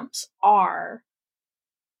camps are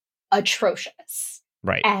atrocious.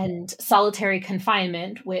 Right. And solitary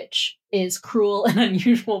confinement, which is cruel and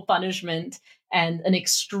unusual punishment and an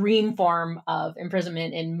extreme form of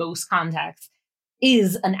imprisonment in most contexts,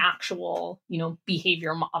 is an actual,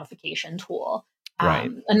 behavior modification tool. Right.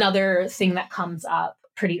 Another thing that comes up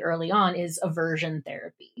pretty early on is aversion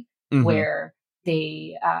therapy, where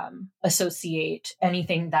they associate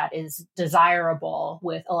anything that is desirable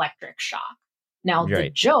with electric shock. Now, the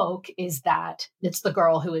joke is that it's the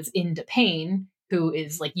girl who is into pain who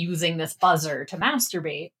is like using this buzzer to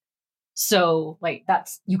masturbate. So like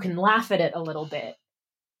you can laugh at it a little bit,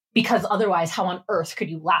 because otherwise how on earth could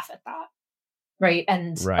you laugh at that? Right.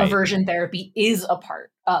 And aversion therapy is a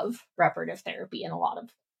part of reparative therapy in a lot of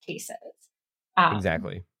cases.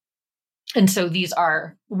 Exactly. And so these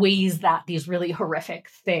are ways that these really horrific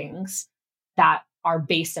things that are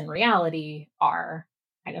based in reality are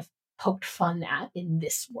kind of poked fun at in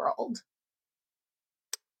this world.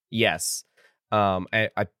 Yes.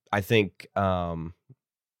 I think talking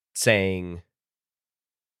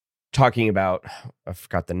about, I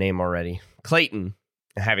forgot the name already, Clayton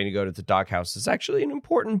having to go to the doghouse is actually an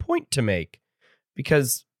important point to make,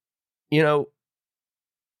 because, you know,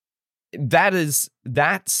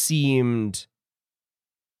 that seemed,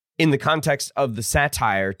 in the context of the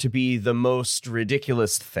satire, to be the most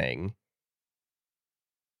ridiculous thing.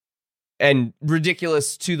 And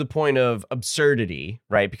ridiculous to the point of absurdity,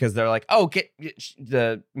 right? Because they're like, oh,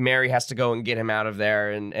 Mary has to go and get him out of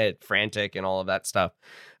there, and frantic and all of that stuff.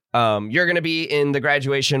 You're going to be in the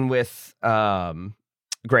graduation with Graham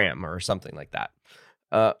or something like that.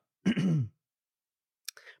 But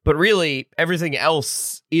really, everything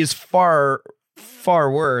else is far,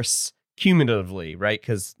 far worse cumulatively, right?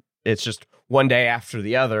 Because it's just one day after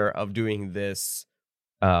the other of doing this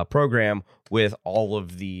program with all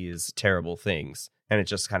of these terrible things, and it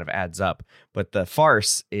just kind of adds up. But the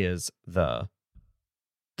farce is the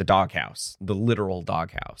doghouse, the literal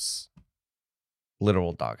doghouse.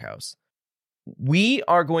 We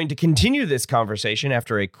are going to continue this conversation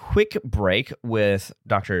after a quick break with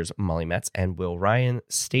Doctors Molly Metz and Will Ryan.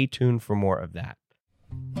 Stay tuned for more of that.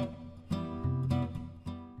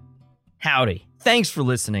 Howdy. Thanks for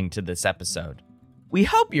listening to this episode. We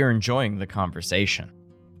hope you're enjoying the conversation.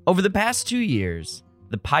 Over the past 2 years,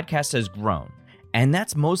 the podcast has grown, and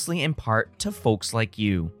that's mostly in part to folks like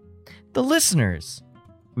you, the listeners.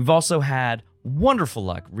 We've also had wonderful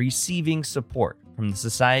luck receiving support from the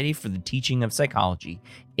Society for the Teaching of Psychology,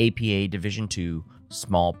 APA Division II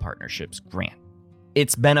Small Partnerships Grant.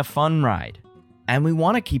 It's been a fun ride, and we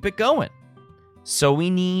want to keep it going. So we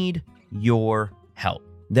need your help.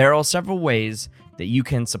 There are several ways that you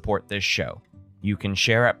can support this show. You can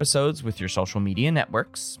share episodes with your social media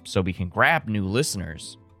networks so we can grab new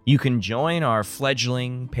listeners. You can join our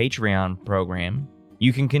fledgling Patreon program.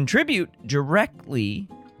 You can contribute directly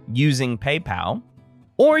using PayPal.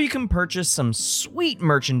 Or you can purchase some sweet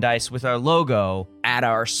merchandise with our logo at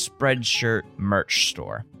our Spreadshirt merch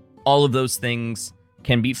store. All of those things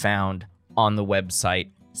can be found on the website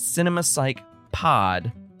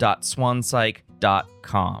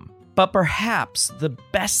cinemapsychpod.swanpsych.com. But perhaps the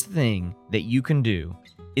best thing that you can do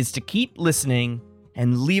is to keep listening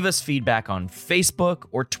and leave us feedback on Facebook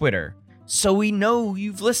or Twitter so we know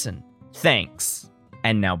you've listened. Thanks.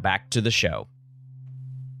 And now back to the show.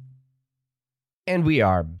 And we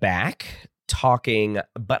are back talking,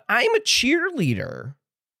 but I'm a cheerleader,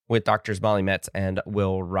 with Doctors Molly Metz and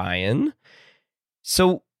Will Ryan.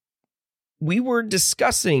 So we were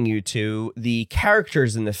discussing, you two, the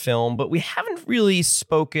characters in the film, but we haven't really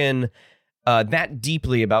spoken that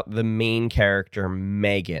deeply about the main character,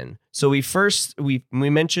 Megan. So we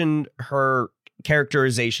mentioned her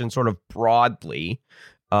characterization sort of broadly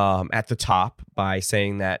at the top by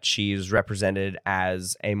saying that she's represented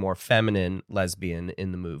as a more feminine lesbian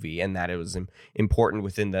in the movie, and that it was important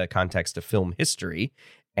within the context of film history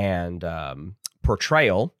and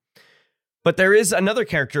portrayal. But there is another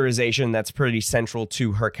characterization that's pretty central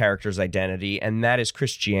to her character's identity, and that is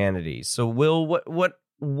Christianity. So, Will,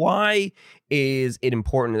 why is it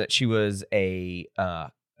important that she was a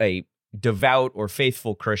devout or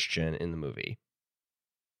faithful Christian in the movie?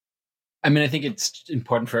 I mean, I think it's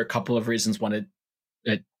important for a couple of reasons. One,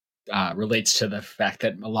 it relates to the fact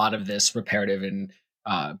that a lot of this reparative and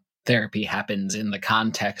therapy happens in the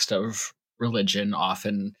context of religion,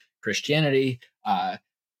 often Christianity.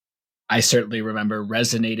 I certainly remember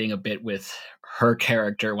resonating a bit with her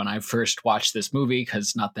character when I first watched this movie,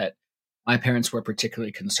 because not that my parents were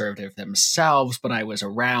particularly conservative themselves, but I was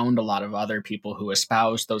around a lot of other people who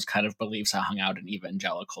espoused those kind of beliefs. I hung out in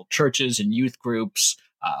evangelical churches and youth groups,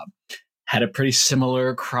 had a pretty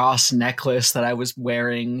similar cross necklace that I was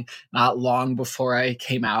wearing not long before I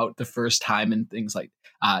came out the first time, and things like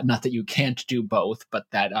not that you can't do both, but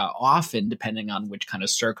that often, depending on which kind of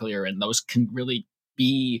circle you're in, those can really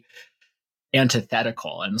be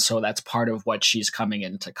antithetical. And so that's part of what she's coming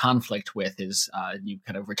into conflict with is you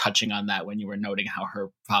kind of were touching on that when you were noting how her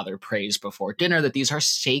father prays before dinner, that these are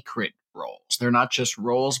sacred roles. They're not just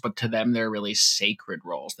roles, but to them, they're really sacred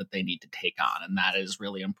roles that they need to take on. And that is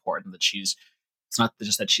really important, that it's not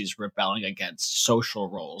just that she's rebelling against social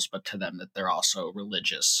roles, but to them that they're also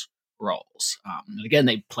religious roles. And again,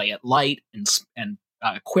 they play it light and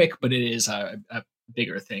quick, but it is a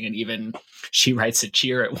bigger thing. And even she writes a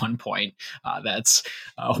cheer at one point that's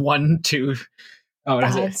 1 to Oh, what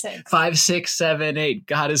is it? 5, 6. 5, 6, 7, 8.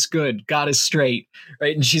 God is good. God is straight.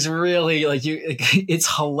 Right. And she's really like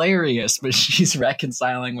it's hilarious, but she's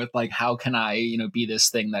reconciling with like, how can I, be this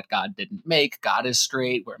thing that God didn't make? God is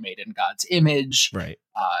straight. We're made in God's image. Right.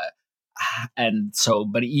 And so,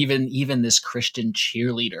 but even this Christian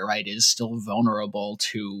cheerleader, right, is still vulnerable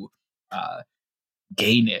to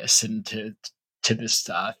gayness and to this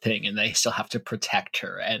thing, and they still have to protect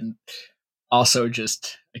her. And also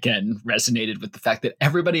just, again, resonated with the fact that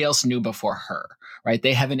everybody else knew before her, right?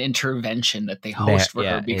 They have an intervention that they host for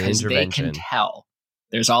her because they can tell.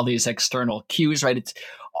 There's all these external cues, right? It's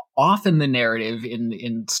often the narrative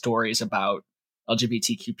in stories about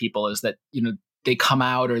LGBTQ people is that, they come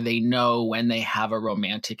out or they know when they have a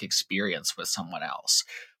romantic experience with someone else.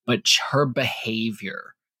 But her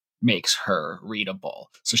behavior makes her readable.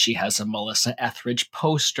 So she has a Melissa Etheridge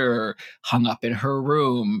poster hung up in her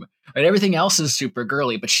room. Right? Everything else is super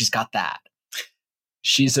girly, but she's got that.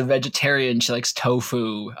 She's a vegetarian. She likes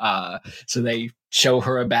tofu. So they show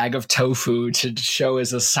her a bag of tofu to show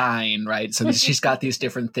as a sign, right? So she's got these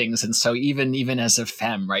different things. And so even as a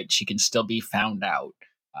femme, right, she can still be found out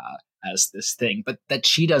as this thing, but that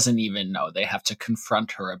she doesn't even know. They have to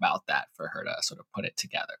confront her about that for her to sort of put it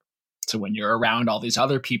together. So when you're around all these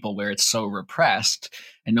other people where it's so repressed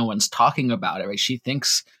and no one's talking about it, right? She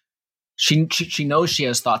thinks she knows she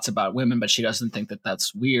has thoughts about women, but she doesn't think that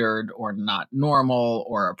that's weird or not normal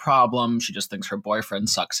or a problem. She just thinks her boyfriend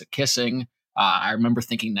sucks at kissing. I remember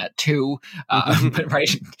thinking that too, but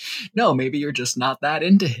right? No, maybe you're just not that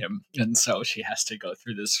into him, and so she has to go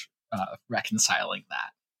through this reconciling that.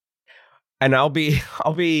 And I'll be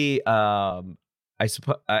I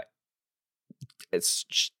suppose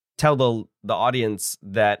tell the audience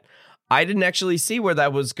that I didn't actually see where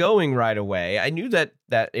that was going right away. I knew that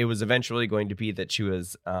it was eventually going to be that she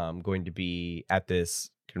was going to be at this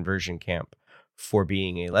conversion camp for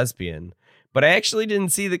being a lesbian, but I actually didn't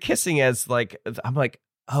see the kissing as like, I'm like,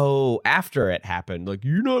 oh, after it happened, like,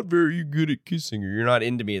 you're not very good at kissing or you're not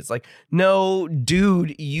into me. It's like, no,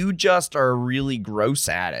 dude, you just are really gross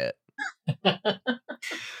at it.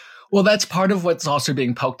 Well, that's part of what's also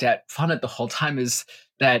being poked at fun at the whole time is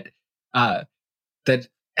that that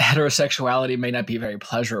heterosexuality may not be very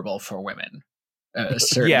pleasurable for women,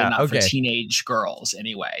 certainly not for teenage girls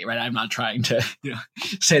anyway, right? I'm not trying to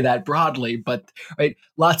say that broadly, but right,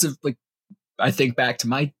 lots of like, I think back to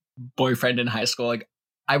my boyfriend in high school, like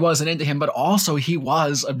I wasn't into him, but also he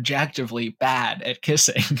was objectively bad at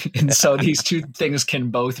kissing. And so these two things can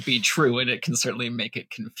both be true, and it can certainly make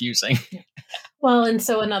it confusing. Well, and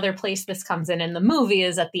so another place this comes in the movie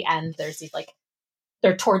is at the end, there's these like,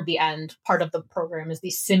 they're toward the end, part of the program is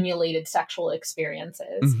these simulated sexual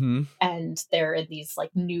experiences. Mm-hmm. And they're in these like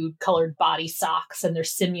nude colored body socks, and they're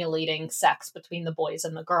simulating sex between the boys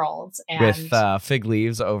and the girls. And with fig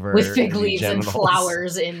leaves over. With fig leaves and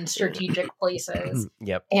flowers in strategic places.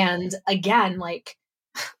 Yep. And again, like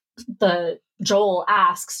the Joel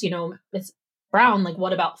asks, Ms. Brown, like,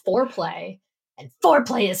 what about foreplay? And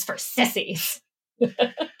foreplay is for sissies.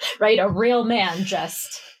 Right? A real man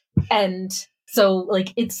just. And so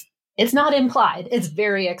like it's not implied. It's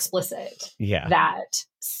very explicit that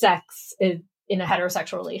sex in a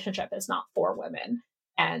heterosexual relationship is not for women.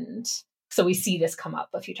 And so we see this come up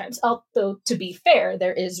a few times. Although, to be fair,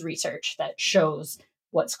 there is research that shows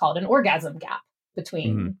what's called an orgasm gap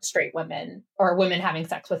between straight women or women having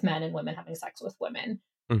sex with men and women having sex with women.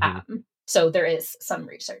 Mm-hmm. So there is some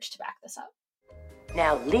research to back this up.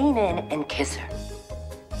 Now lean in and kiss her.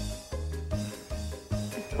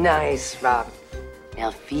 Nice, Rob. Now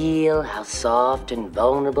feel how soft and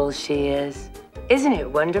vulnerable she is. Isn't it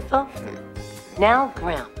wonderful? Now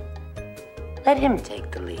ground. Let him take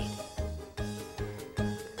the lead.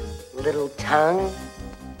 Little tongue.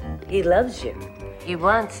 He loves you. He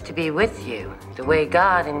wants to be with you the way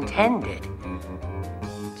God intended.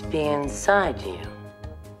 To be inside you.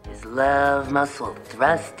 His love muscle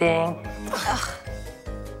thrusting.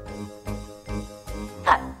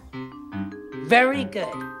 Very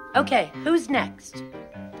good. Okay, who's next?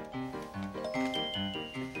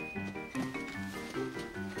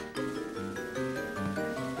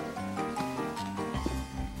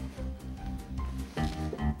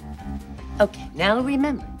 Okay, now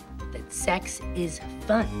remember that sex is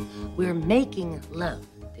fun. We're making love.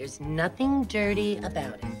 There's nothing dirty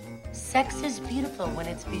about it. Sex is beautiful when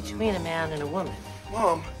it's between a man and a woman.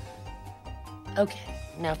 Mom. Okay.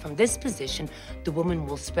 Now, from this position, the woman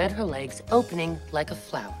will spread her legs, opening like a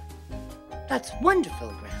flower. That's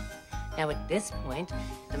wonderful, Graham. Now, at this point,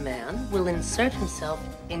 the man will insert himself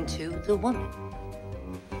into the woman.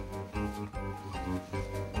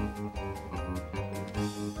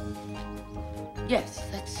 Yes,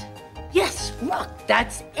 yes, look,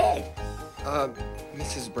 that's it.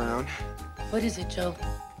 Mrs. Brown. What is it, Joe?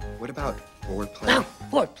 What about foreplay? Now,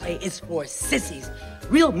 foreplay is for sissies.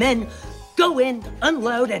 Real men go in,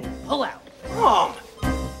 unload, and pull out. Oh.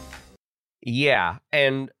 Yeah,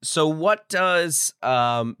 and so what does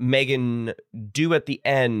Megan do at the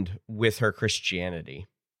end with her Christianity?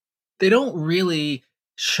 They don't really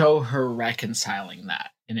show her reconciling that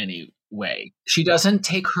in any way. She doesn't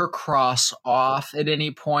take her cross off at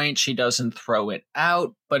any point. She doesn't throw it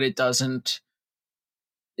out, but it doesn't.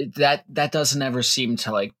 That doesn't ever seem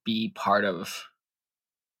to like be part of.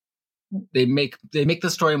 They make the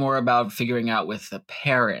story more about figuring out with the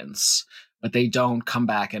parents, but they don't come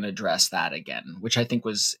back and address that again, which I think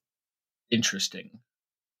was interesting.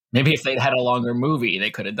 Maybe if they'd had a longer movie,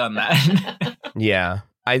 they could have done that. Yeah,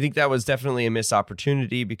 I think that was definitely a missed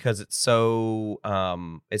opportunity because it's so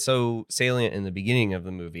salient in the beginning of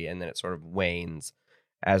the movie, and then it sort of wanes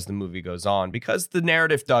as the movie goes on because the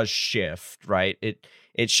narrative does shift, right?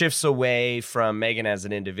 It shifts away from Megan as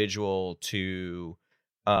an individual to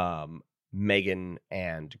Megan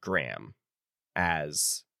and Graham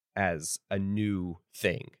as a new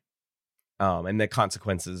thing, and the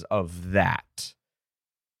consequences of that.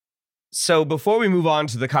 So before we move on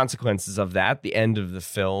to the consequences of that, the end of the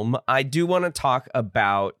film, I do want to talk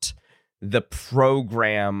about the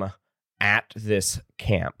program at this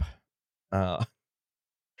camp.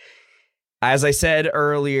 As I said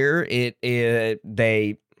earlier, I'm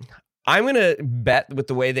going to bet with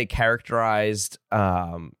the way they characterized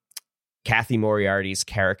Kathy Moriarty's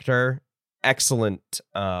character, excellent,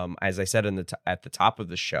 as I said at the top of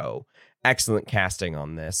the show, excellent casting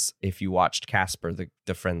on this. If you watched Casper,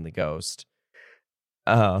 the Friendly Ghost.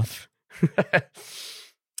 But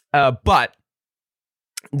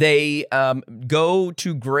they go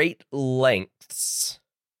to great lengths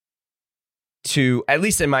to, at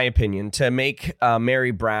least in my opinion, to make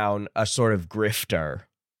Mary Brown a sort of grifter,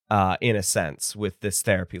 in a sense, with this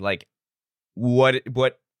therapy. Like, what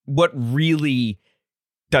really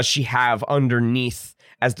does she have underneath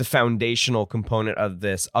as the foundational component of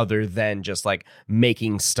this, other than just like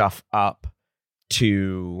making stuff up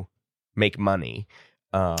to make money?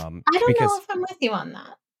 I don't know if I'm with you on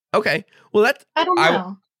that. Okay, well I don't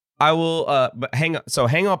know. I will. But hang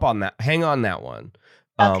on that one,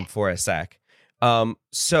 for a sec.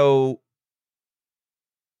 So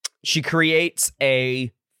she creates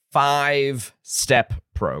a 5-step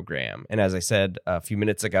program. And as I said a few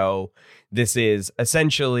minutes ago, this is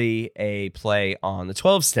essentially a play on the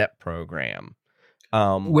 12-step program,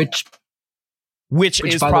 which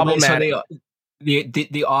is problematic.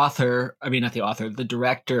 The author, I mean, not the author, the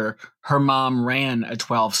director, her mom ran a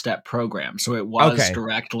 12-step program. So it was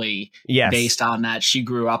directly based on that. She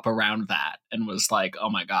grew up around that and was like, oh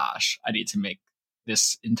my gosh, I need to make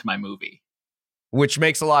this into my movie. Which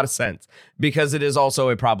makes a lot of sense because it is also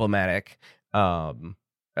a problematic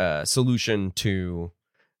solution to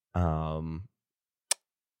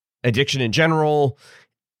addiction in general,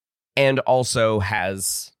 and also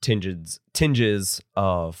has tinges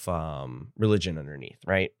of religion underneath,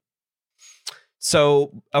 right?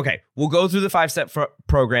 So, okay, we'll go through the 5-step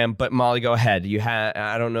program, but Molly, go ahead.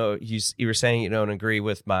 I don't know, you were saying you don't agree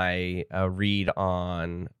with my read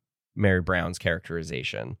on Mary Brown's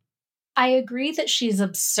characterization. I agree that she's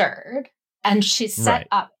absurd and she's set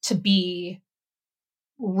up to be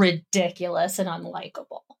ridiculous and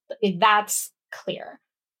unlikable. That's clear.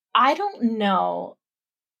 I don't know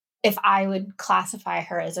if I would classify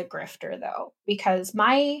her as a grifter, though, because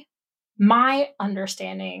my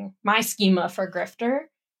understanding, my schema for grifter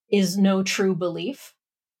is no true belief,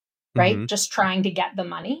 right? Mm-hmm. Just trying to get the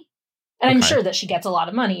money. And I'm sure that she gets a lot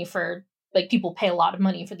of money for, like, people pay a lot of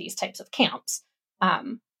money for these types of camps.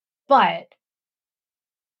 But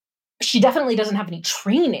she definitely doesn't have any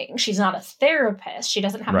training. She's not a therapist. She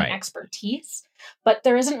doesn't have any expertise. But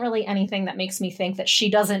there isn't really anything that makes me think that she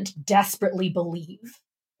doesn't desperately believe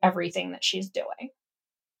everything that she's doing.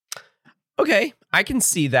 Okay, I can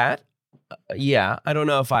see that. Yeah, I don't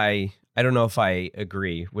know if I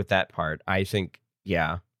agree with that part. I think,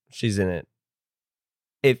 yeah, she's in it.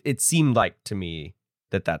 It seemed like to me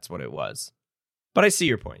that that's what it was. But I see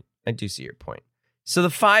your point. I do see your point. So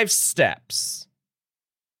the 5 steps.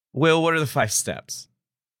 Will, what are the 5 steps?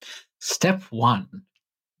 Step 1.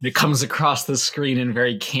 It comes across the screen in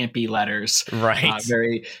very campy letters. Right.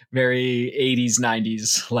 Very, very 80s,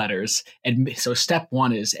 90s letters. And so step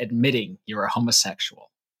 1 is admitting you're a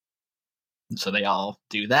homosexual. So they all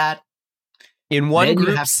do that. In one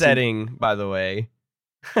group setting, by the way.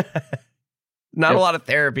 Not a lot of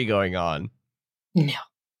therapy going on.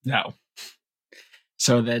 No.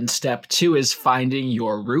 So then step 2 is finding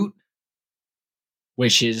your root,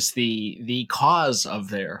 which is the cause of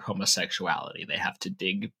their homosexuality. They have to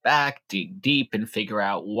dig deep, and figure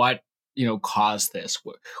out what, caused this.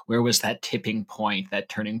 Where was that tipping point, that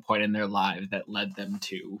turning point in their lives that led them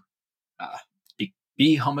to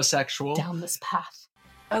be homosexual? Down this path.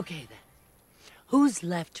 Okay, then. Who's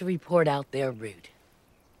left to report out their root?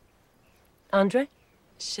 Andre?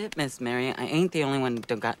 Shit, Miss Mary, I ain't the only one who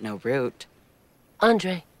don't got no root.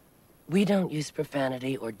 Andre, we don't use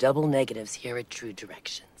profanity or double negatives here at True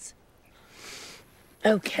Directions.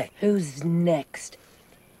 Okay, who's next?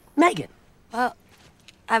 Megan. Well,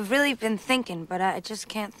 I've really been thinking, but I just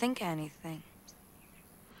can't think of anything.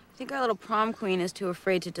 I think our little prom queen is too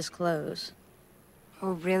afraid to disclose.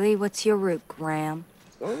 Oh, really? What's your root, Graham?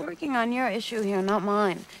 We're working on your issue here, not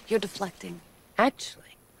mine. You're deflecting.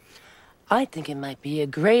 Actually, I think it might be a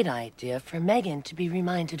great idea for Megan to be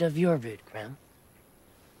reminded of your root, Graham.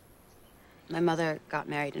 My mother got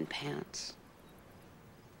married in pants.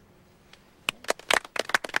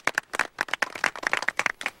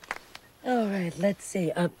 All right, let's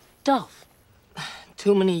see. Dolph.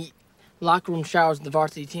 Too many locker room showers with the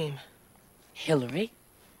varsity team. Hillary.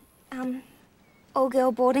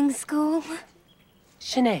 All-girl boarding school.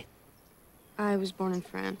 Sinead. I was born in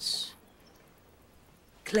France.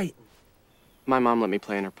 Clayton. My mom let me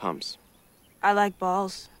play in her pumps. I like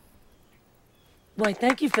balls. Why,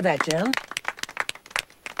 thank you for that, Jem.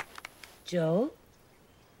 Joel?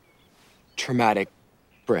 Traumatic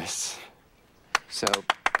bris. So,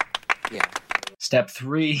 yeah. Step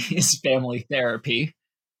 3 is family therapy.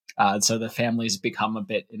 So the families become a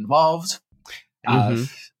bit involved.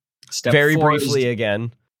 Step very 4 briefly is,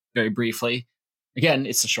 again. Very briefly. Again,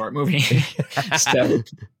 it's a short movie.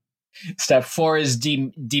 Step 4 is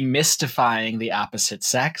demystifying the opposite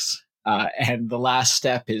sex. And the last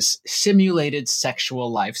step is simulated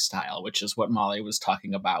sexual lifestyle, which is what Molly was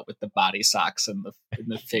talking about with the body socks and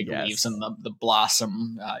the fig leaves and the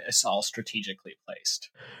blossom. It's all strategically placed.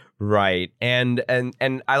 Right. And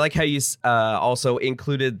I like how you also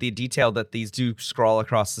included the detail that these do scroll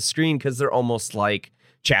across the screen, because they're almost like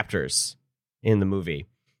chapters in the movie.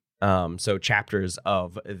 So chapters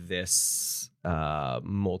of this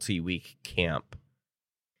multi-week camp.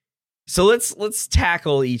 So let's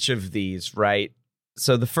tackle each of these, right?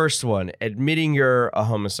 So the first one, admitting you're a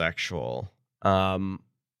homosexual.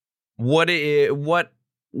 What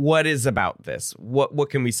is about this? What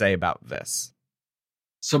can we say about this?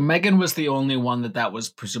 So Megan was the only one that was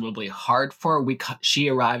presumably hard for. She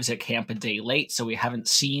arrives at camp a day late, so we haven't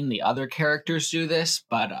seen the other characters do this,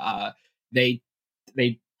 but they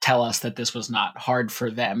tell us that this was not hard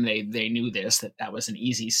for them. They knew that was an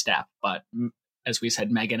easy step, but as we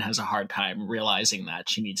said, Megan has a hard time realizing that.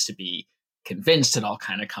 She needs to be convinced. It all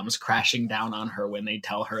kind of comes crashing down on her when they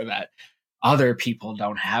tell her that other people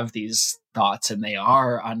don't have these thoughts and they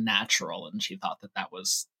are unnatural. And she thought that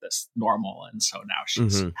was this normal. And so now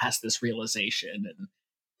she has this realization and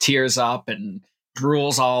tears up and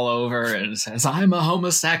drools all over and says, "I'm a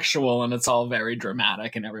homosexual." And it's all very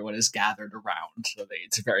dramatic and everyone is gathered around. So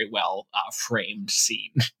it's a very well framed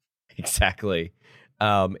scene. Exactly.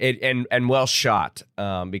 And well shot,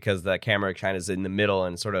 because the camera kind of is in the middle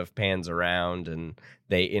and sort of pans around, and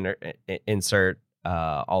they insert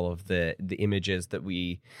all of the images that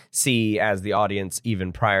we see as the audience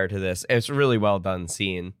even prior to this. It's a really well done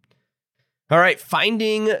scene. All right,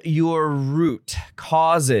 finding your root,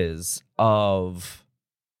 causes of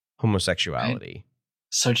homosexuality. Right.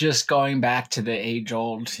 So just going back to the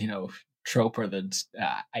age-old, trope, or the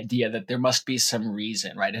idea that there must be some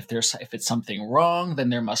reason, right? If it's something wrong, then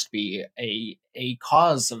there must be a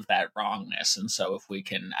cause of that wrongness. And so if we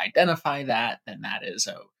can identify that, then that is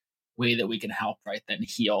a way that we can help, right? Then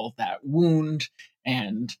heal that wound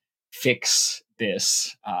and fix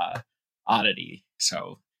this oddity.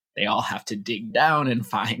 So they all have to dig down and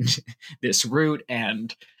find this root.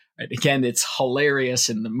 And again, it's hilarious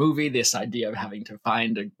in the movie, this idea of having to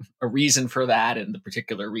find a reason for that, and the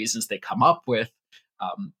particular reasons they come up with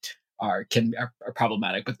are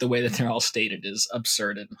problematic, but the way that they're all stated is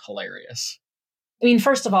absurd and hilarious. I mean,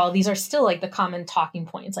 first of all, these are still like the common talking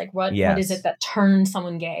points. Like what is it that turns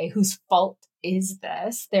someone gay? Whose fault is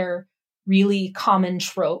this? They're really common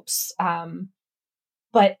tropes.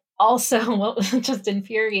 But also what was just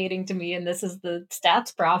infuriating to me, and this is the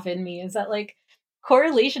stats prof in me, is that like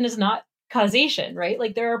correlation is not causation, right?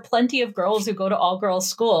 Like there are plenty of girls who go to all girls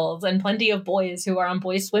schools and plenty of boys who are on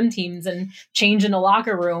boys swim teams and change in a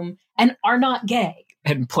locker room and are not gay.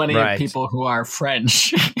 And plenty of people who are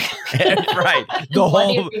French. Right. The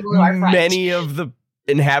whole, many of the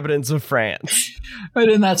inhabitants of France. But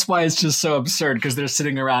and that's why it's just so absurd, because they're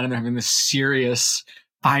sitting around and they're having this serious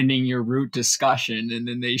finding your root discussion, and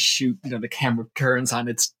then they shoot, the camera turns on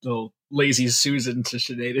its little lazy Susan to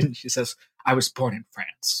Sinead, and she says, I was born in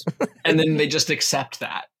France. And then they just accept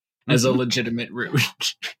that as a legitimate root.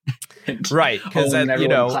 Right, because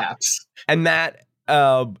claps. And that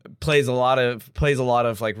plays a lot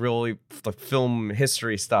of like really film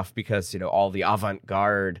history stuff, because all the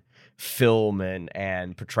avant-garde film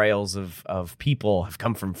and portrayals of people have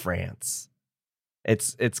come from France.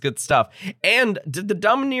 It's good stuff. And the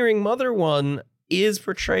domineering mother one is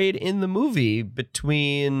portrayed in the movie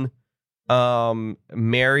between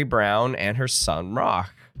Mary Brown and her son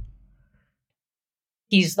Rock.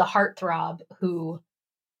 He's the heartthrob who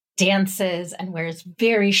dances and wears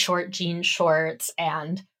very short jean shorts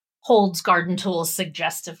and holds garden tools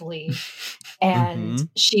suggestively. And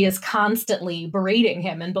she is constantly berating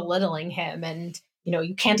him and belittling him. And,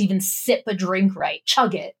 you can't even sip a drink right,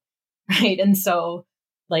 chug it. Right. And so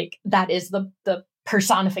like that is the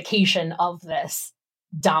personification of this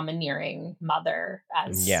domineering mother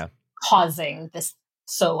as causing this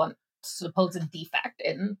supposed defect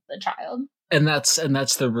in the child. And that's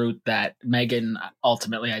the route that Megan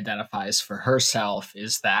ultimately identifies for herself,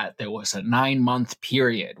 is that there was a 9-month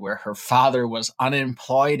period where her father was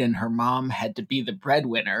unemployed and her mom had to be the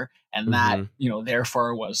breadwinner. And that,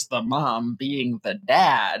 therefore was the mom being the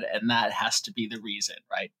dad. And that has to be the reason.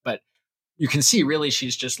 Right. But you can see really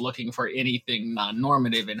she's just looking for anything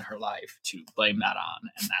non-normative in her life to blame that on.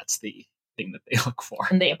 And that's the thing that they look for.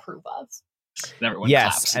 And they approve of. Everyone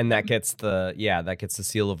claps. And that gets the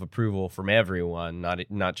seal of approval from everyone,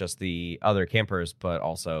 not just the other campers, but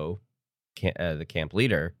also the camp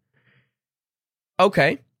leader.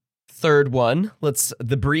 Okay, third one.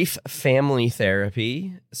 The brief family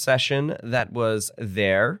therapy session that was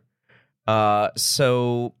there.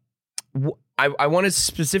 So I want to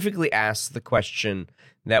specifically ask the question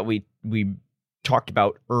that we talked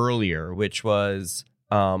about earlier, which was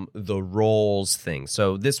the roles thing.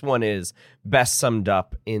 So this one is best summed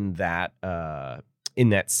up in that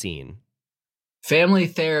scene. Family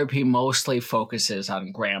therapy mostly focuses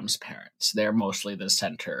on Graham's parents. They're mostly the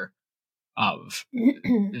center of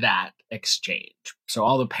that exchange. So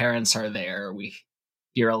all the parents are there. We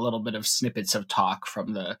hear a little bit of snippets of talk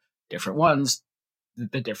from the different ones,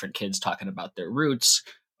 the different kids talking about their roots.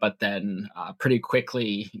 But then pretty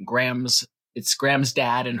quickly, it's Graham's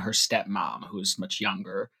dad and her stepmom, who's much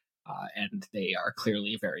younger, and they are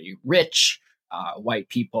clearly very rich white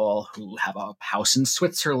people who have a house in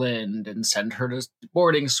Switzerland and send her to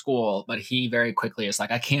boarding school. But he very quickly is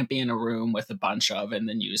like, I can't be in a room with a bunch of, and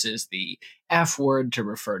then uses the F word to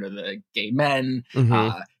refer to the gay men,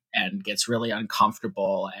 and gets really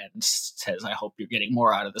uncomfortable and says, I hope you're getting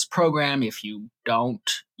more out of this program. If you don't,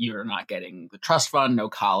 you're not getting the trust fund, no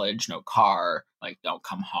college, no car, like don't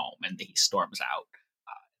come home. And he storms out.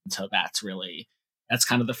 And so that's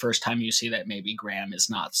kind of the first time you see that maybe Graham is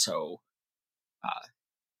not so,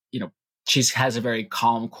 she has a very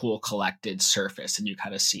calm, cool, collected surface, and you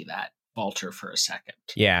kind of see that falter for a second.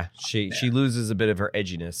 Yeah, she loses a bit of her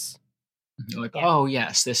edginess. You're like, oh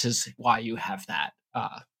yes, this is why you have that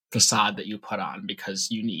facade that you put on, because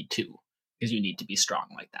you need to be strong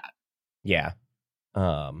like that. Yeah.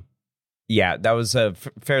 That was a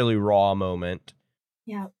fairly raw moment.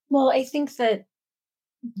 Yeah. Well, I think that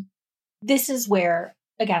this is where,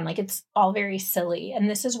 again, like it's all very silly, and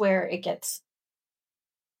this is where it gets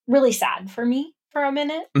really sad for me for a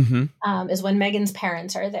minute, is when Megan's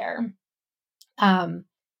parents are there. And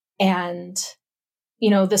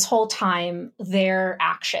this whole time, their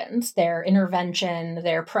actions, their intervention,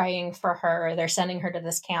 their praying for her, they're sending her to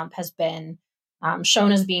this camp has been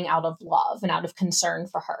shown as being out of love and out of concern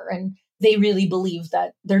for her. And they really believe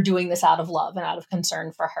that they're doing this out of love and out of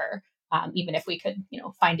concern for her, even if we could,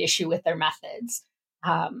 find issue with their methods.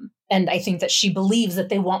 And I think that she believes that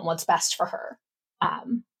they want what's best for her.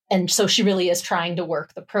 And so she really is trying to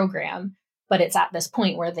work the program. But it's at this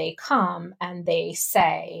point where they come and they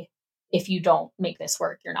say, if you don't make this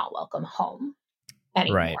work, you're not welcome home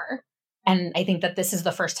anymore. Right. And I think that this is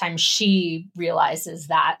the first time she realizes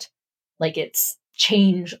that, like, it's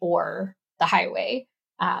change or the highway,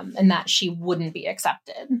 and that she wouldn't be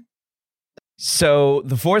accepted. So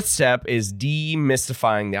the fourth step is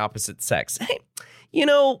demystifying the opposite sex. Hey,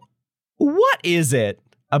 what is it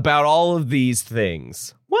about all of these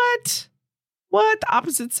things? What? The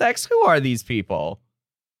opposite sex? Who are these people?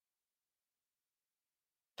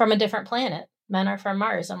 From a different planet. Men are from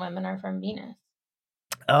Mars and women are from Venus.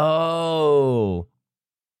 Oh.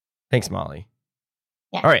 Thanks, Molly.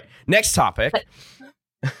 Yeah. All right. Next topic.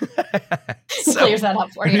 Clears that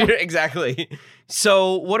up for you. Exactly.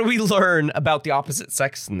 So what do we learn about the opposite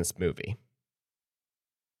sex in this movie?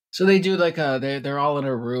 So they do like they're all in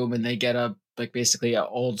a room and they get a basically an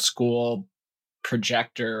old school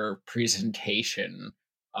projector presentation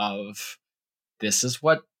of this is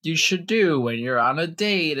what you should do when you're on a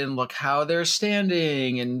date, and look how they're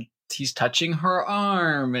standing, and he's touching her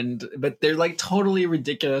arm, but they're like totally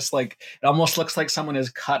ridiculous. Like it almost looks like someone has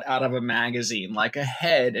cut out of a magazine like a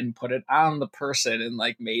head and put it on the person and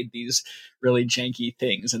like made these really janky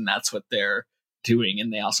things, and that's what they're doing.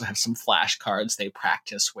 And they also have some flashcards they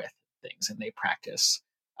practice with things, and they practice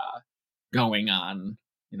going on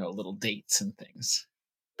little dates and things.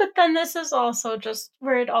 But then this is also just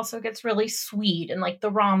where it also gets really sweet, and like the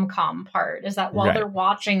rom-com part is that while they're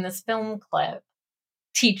watching this film clip,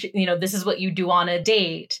 this is what you do on a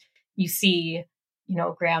date, you see,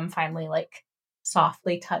 Graham finally like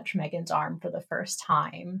softly touch Megan's arm for the first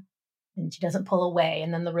time, and she doesn't pull away,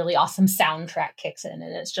 and then the really awesome soundtrack kicks in,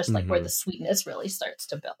 and it's just like where the sweetness really starts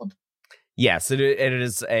to build. Yes, it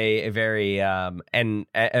is a very and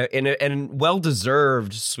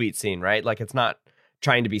well-deserved sweet scene, right? Like it's not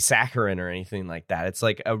trying to be saccharine or anything like that. It's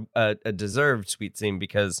like a deserved sweet scene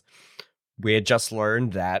because we had just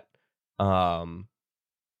learned that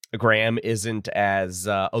Graham isn't as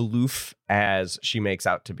aloof as she makes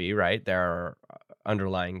out to be, right? There are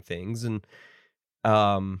underlying things, and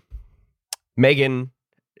Megan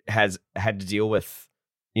has had to deal with,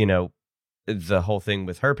 the whole thing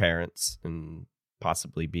with her parents and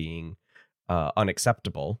possibly being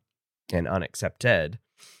unacceptable and unaccepted.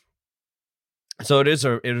 So it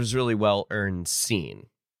is really well earned scene.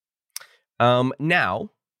 Now,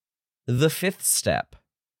 the fifth step,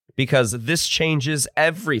 because this changes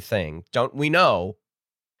everything, don't we know?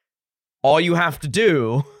 All you have to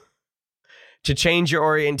do to change your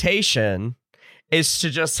orientation is to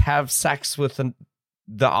just have sex with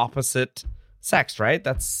the opposite sex, right?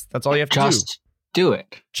 That's all you have to do. Just do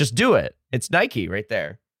it. Just do it. It's Nike right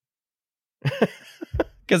there.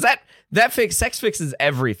 Because that sex fixes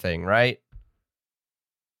everything, right?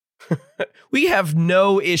 We have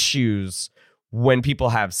no issues when people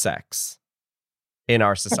have sex in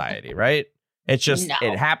our society, right? It's just,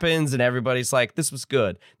 It happens and everybody's like, this was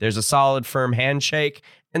good. There's a solid, firm handshake,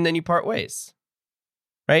 and then you part ways,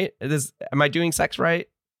 right? Am I doing sex right?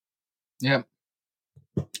 Yeah.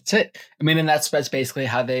 That's it. I mean, and that's basically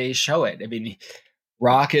how they show it. I mean,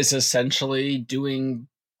 Rock is essentially doing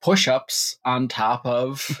push-ups on top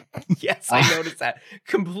of... Yes, I noticed that.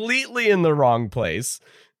 Completely in the wrong place.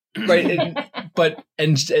 Right,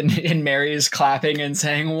 and Mary is clapping and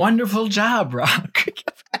saying, "Wonderful job, Rock."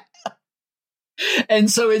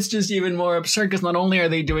 And so it's just even more absurd because not only are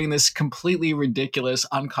they doing this completely ridiculous,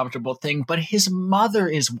 uncomfortable thing, but his mother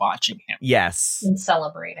is watching him. Yes, and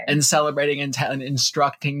celebrating and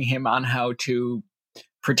instructing him on how to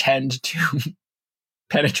pretend to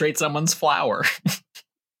penetrate someone's flower.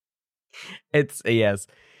 Yes.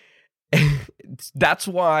 That's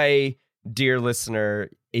why, dear listener,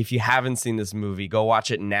 if you haven't seen this movie, go watch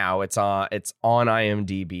it now. It's on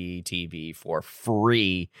IMDb TV for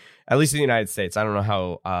free, at least in the United States. I don't know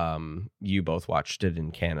how you both watched it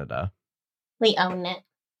in Canada. We own it.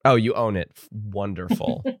 Oh, you own it.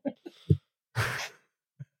 Wonderful.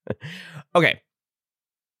 Okay.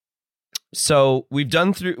 So we've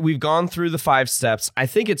gone through the 5 steps. I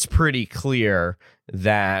think it's pretty clear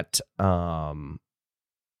that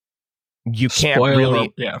you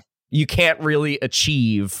can't really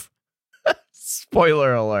achieve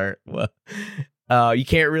spoiler alert. You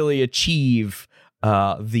can't really achieve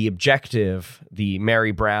the objective, the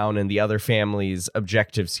Mary Brown and the other family's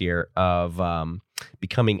objectives here of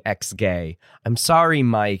becoming ex-gay. I'm sorry,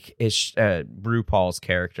 Mike, is RuPaul's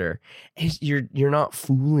character. You're not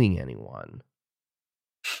fooling anyone.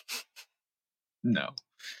 No.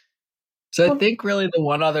 So I think really the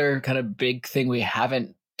one other kind of big thing we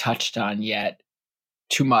haven't touched on yet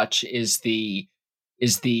too much is the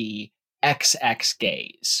XX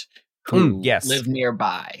gays who live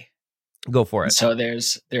nearby. Go for it. So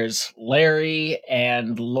there's Larry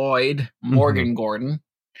and Lloyd Morgan Gordon,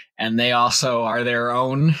 and they also are their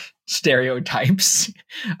own stereotypes.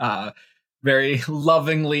 Very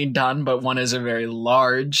lovingly done, but one is a very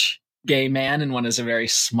large gay man and one is a very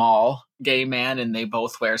small gay man, and they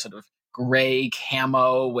both wear sort of gray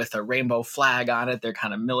camo with a rainbow flag on it. They're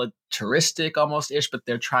kind of militaristic almost-ish, but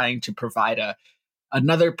they're trying to provide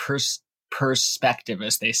another perspective,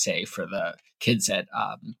 as they say, for the kids at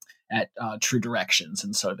True Directions.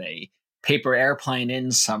 And so they paper airplane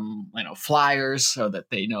in some flyers so that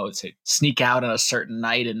they know to sneak out on a certain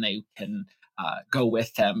night, and they can go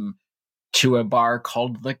with them to a bar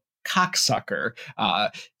called the cocksucker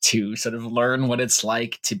to sort of learn what it's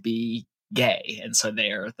like to be gay. And so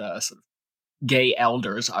they're the sort of gay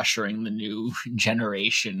elders ushering the new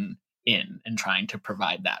generation in and trying to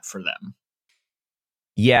provide that for them.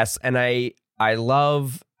 Yes, and I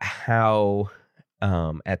love how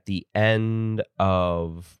at the end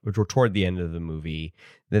of, or toward the end of the movie,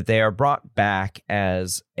 that they are brought back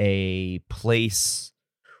as a place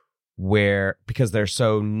where, because they're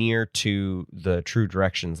so near to the True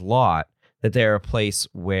Directions lot, that they're a place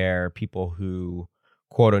where people who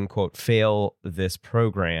quote unquote fail this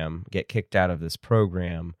program, get kicked out of this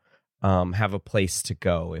program, have a place to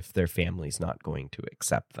go if their family's not going to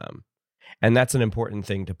accept them. And that's an important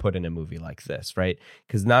thing to put in a movie like this, right?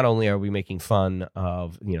 Because not only are we making fun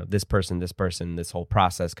of, this person, this whole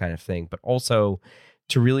process kind of thing, but also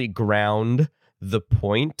to really ground the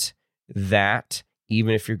point that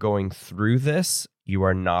even if you're going through this, you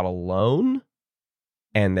are not alone,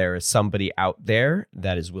 and there is somebody out there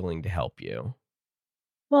that is willing to help you.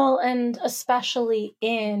 Well, and especially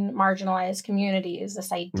in marginalized communities,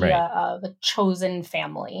 this idea of a chosen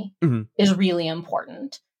family is really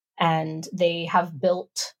important. And they have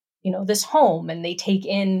built, this home, and they take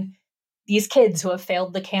in these kids who have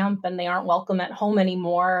failed the camp and they aren't welcome at home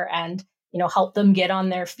anymore, and, help them get on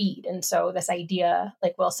their feet. And so this idea,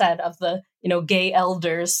 like Will said, of the, gay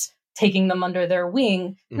elders taking them under their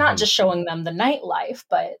wing, not just showing them the nightlife,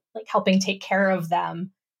 but like helping take care of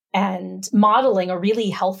them and modeling a really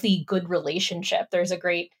healthy, good relationship. There's a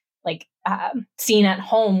great scene at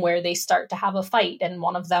home where they start to have a fight, and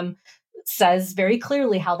one of them says very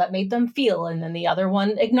clearly how that made them feel, and then the other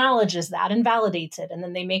one acknowledges that and validates it, and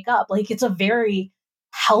then they make up. Like, it's a very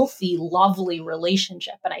healthy, lovely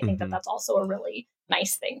relationship, and I think that that's also a really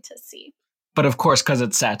nice thing to see. But of course, because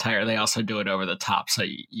it's satire, they also do it over the top, so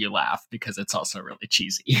you laugh because it's also really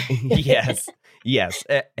cheesy. Yes,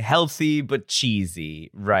 healthy but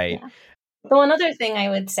cheesy, right? Yeah. So another thing I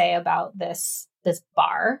would say about this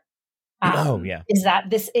bar is that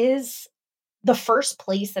this is the first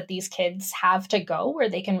place that these kids have to go where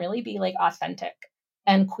they can really be like authentic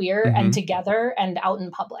and queer and together and out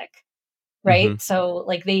in public, right? So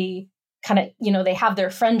like they kind of, they have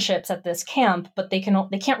their friendships at this camp, but they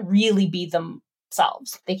can't really be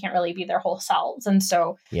themselves. They can't really be their whole selves. And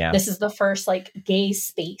so this is the first like gay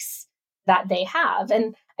space that they have.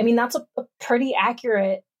 And I mean, that's a pretty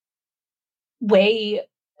accurate way,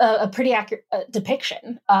 a pretty accurate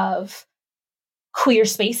depiction of queer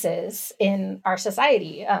spaces in our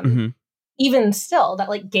society. Even still, that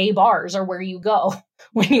like gay bars are where you go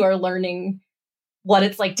when you are learning what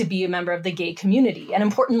it's like to be a member of the gay community. And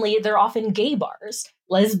importantly, they're often gay bars.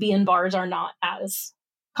 Lesbian bars are not as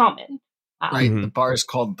common. Right. The bar is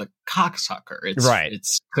called the Cocksucker.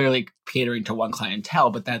 It's clearly catering to one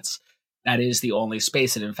clientele, but that is the only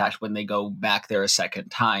space. And in fact, when they go back there a second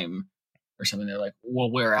time or something, they're like,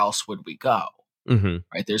 well, where else would we go?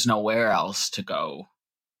 Right. There's nowhere else to go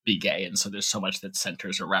be gay. And so there's so much that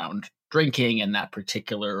centers around drinking and that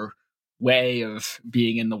particular way of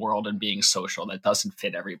being in the world and being social that doesn't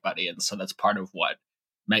fit everybody. And so that's part of what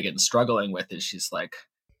Megan's struggling with, is she's like,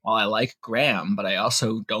 well, I like Graham, but I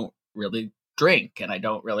also don't really drink, and I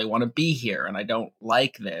don't really want to be here, and I don't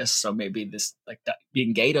like this. So maybe this, like,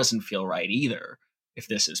 being gay doesn't feel right either if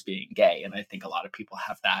this is being gay. And I think a lot of people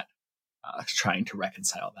have that, trying to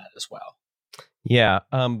reconcile that as well. Yeah.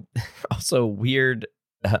 Also weird.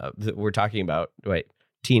 We're talking about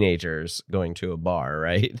teenagers going to a bar,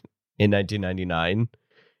 right? In 1999,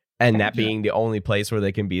 and that being the only place where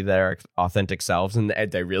they can be their authentic selves, and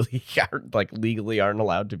they really legally aren't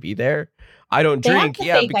allowed to be there. I don't drink. They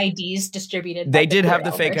have the fake IDs distributed. They did have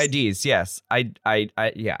the fake IDs. Yes, I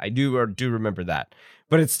do remember that.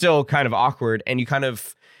 But it's still kind of awkward, and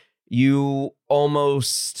you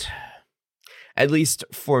almost, at least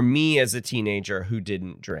for me as a teenager who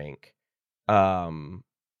didn't drink, you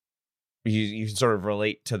sort of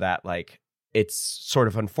relate to that, like, it's sort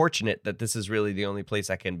of unfortunate that this is really the only place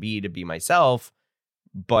I can be to be myself,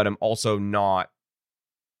 but I'm also not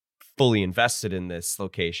fully invested in this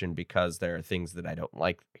location because there are things that I don't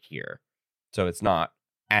like here. So it's not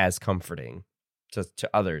as comforting to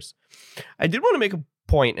others. I did want to make a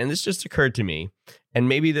point, and this just occurred to me, and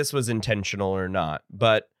maybe this was intentional or not,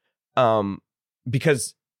 but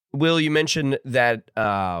because Will, you mentioned that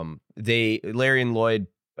Larry and Lloyd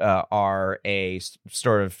are a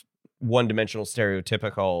sort of one-dimensional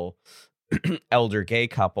stereotypical elder gay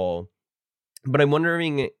couple, but I'm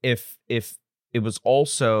wondering if it was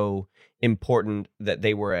also important that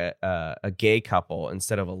they were a gay couple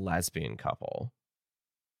instead of a lesbian couple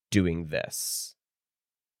doing this.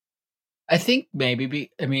 I think maybe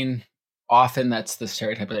often that's the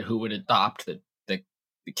stereotype that who would adopt the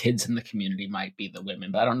kids in the community might be the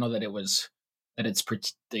women, but I don't know that it's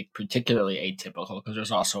particularly atypical, because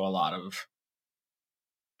there's also a lot of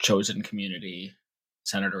chosen community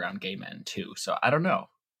centered around gay men too. So I don't know.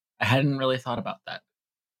 I hadn't really thought about that.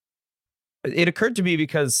 It occurred to me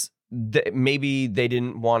because maybe they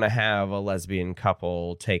didn't want to have a lesbian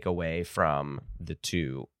couple take away from the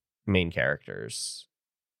two main characters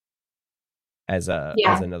as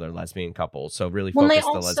another lesbian couple. So really focus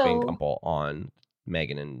the lesbian couple on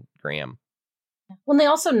Megan and Graham. Well, they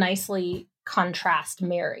also nicely contrast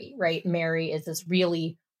Mary, right? Mary is this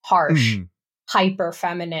really harsh, hyper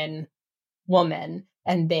feminine woman,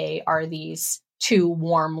 and they are these two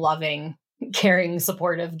warm, loving, caring,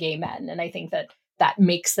 supportive gay men. And I think that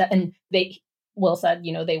makes that, and Will said,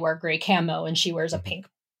 they wear gray camo and she wears a pink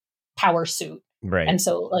power suit. Right. And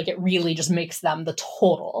so like it really just makes them the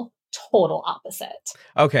total opposite.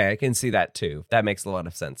 Okay, I can see that too. That makes a lot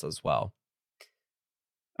of sense as well.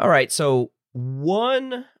 All right, so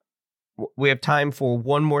we have time for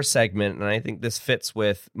one more segment, and I think this fits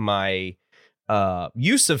with my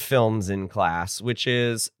use of films in class, which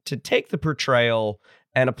is to take the portrayal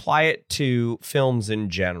and apply it to films in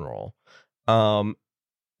general. And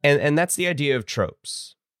that's the idea of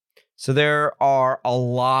tropes. So there are a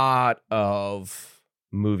lot of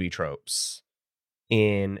movie tropes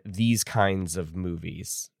in these kinds of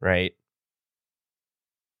movies, right?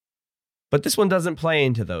 But this one doesn't play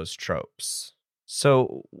into those tropes.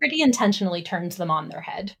 So pretty intentionally turns them on their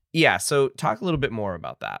head. Yeah, so talk a little bit more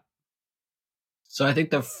about that. So I think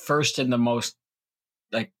the first and the most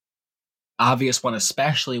obvious one,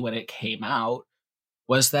 especially when it came out,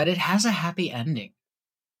 was that it has a happy ending.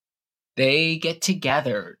 They get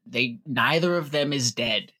together. Neither of them is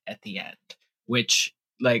dead at the end, which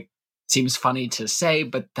seems funny to say,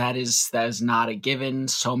 but that is not a given.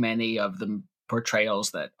 So many of the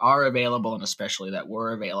portrayals that are available, and especially that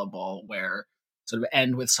were available, where sort of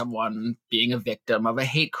end with someone being a victim of a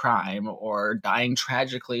hate crime or dying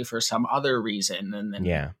tragically for some other reason, and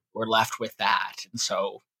then we're left with that. And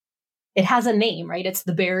so it has a name, right? It's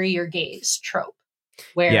the bury your gays trope,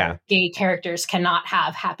 where gay characters cannot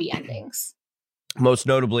have happy endings. Most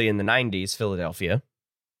notably in the 90s, Philadelphia.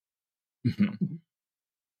 Mm-hmm.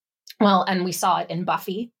 Well, and we saw it in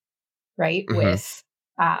Buffy, right? Mm-hmm. With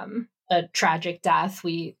a tragic death.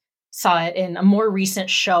 We saw it in a more recent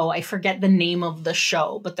show. I forget the name of the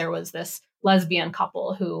show, but there was this lesbian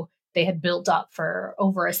couple who they had built up for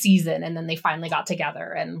over a season, and then they finally got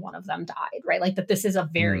together and one of them died, right? Like that this is a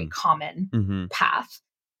very common path,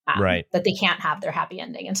 right? That they can't have their happy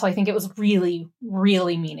ending. And so I think it was really,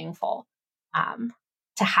 really meaningful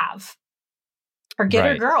to have her get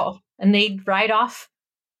her girl, and they'd ride off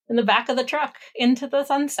in the back of the truck into the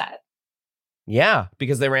sunset. Yeah,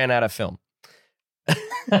 because they ran out of film.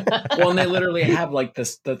 Well, and they literally have the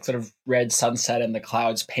sort of red sunset and the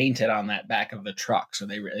clouds painted on that back of the truck, so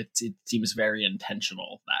it seems very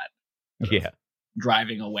intentional that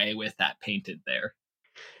driving away with that painted there.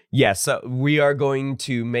 Yes, so we are going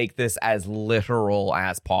to make this as literal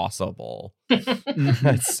as possible,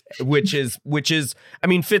 which is I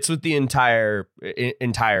mean fits with the entire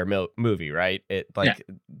movie, right?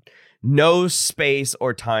 No space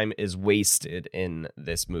or time is wasted in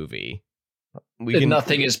this movie.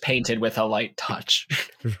 Nothing is painted with a light touch.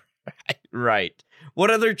 Right.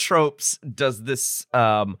 What other tropes does this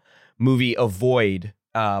movie avoid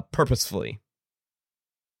purposefully?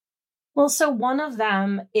 Well, so one of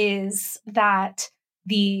them is that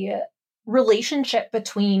the relationship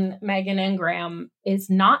between Megan and Graham is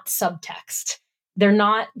not subtext. They're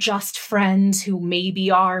not just friends who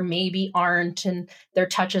maybe are, maybe aren't, and their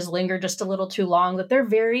touches linger just a little too long, that they're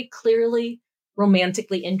very clearly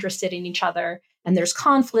romantically interested in each other. And there's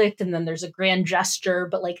conflict, and then there's a grand gesture,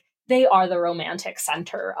 but they are the romantic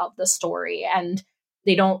center of the story, and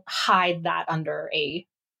they don't hide that under a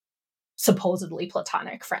supposedly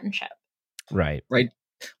platonic friendship. Right.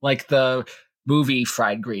 Like the movie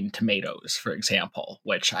Fried Green Tomatoes, for example,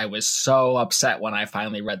 which I was so upset when I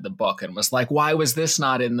finally read the book and was like, why was this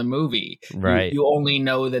not in the movie? Right. You only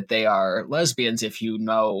know that they are lesbians if you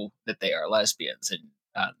know that they are lesbians.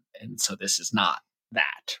 And so this is not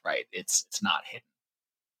that, right? It's not hidden.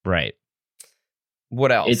 Right.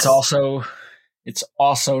 What else? It's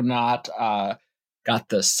also not got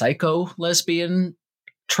the psycho lesbian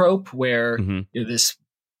trope where this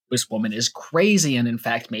woman is crazy, and in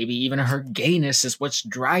fact maybe even her gayness is what's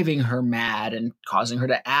driving her mad and causing her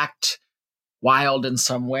to act wild in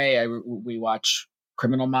some way. We watch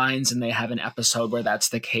Criminal Minds, and they have an episode where that's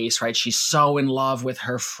the case, right? She's so in love with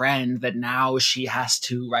her friend that now she has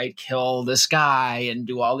to, right, kill this guy and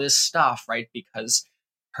do all this stuff, right? Because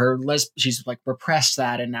she's like repressed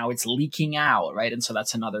that, and now it's leaking out, right? And so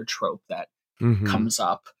that's another trope that comes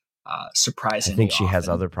up surprisingly. I think she has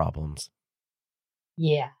often. other problems.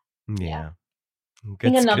 Yeah. Yeah. I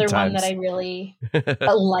think another one that I really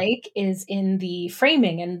like is in the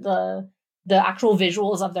framing and the actual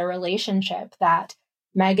visuals of their relationship, that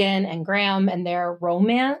Megan and Graham and their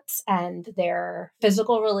romance and their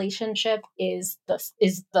physical relationship is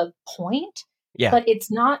the point. Yeah. But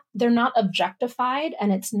they're not objectified,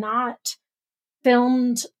 and it's not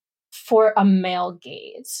filmed for a male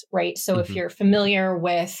gaze, right? So if you're familiar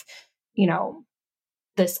with,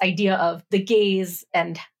 this idea of the gaze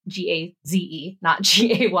and Gaze, not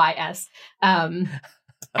Gays,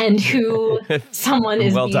 and who someone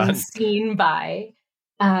is being seen by,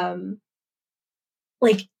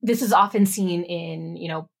 like this is often seen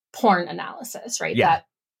in, porn analysis, right? Yeah. That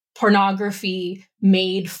pornography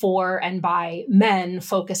made for and by men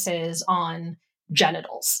focuses on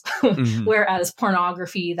genitals, whereas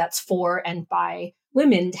pornography that's for and by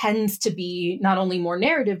women tends to be not only more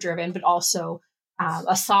narrative driven, but also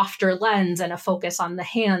a softer lens and a focus on the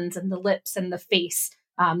hands and the lips and the face,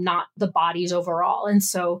 not the bodies overall. And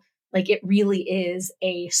so like it really is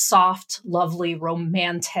a soft, lovely,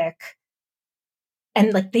 romantic,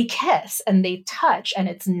 and like they kiss and they touch, and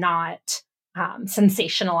it's not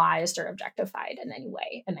sensationalized or objectified in any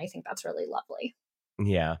way. And I think that's really lovely.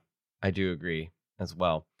 Yeah, I do agree as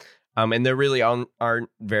well. And there really aren't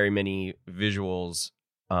very many visuals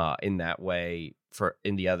in that way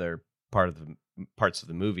in the other parts of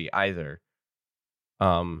the movie either.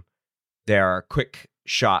 There are quick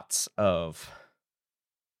shots of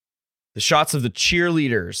the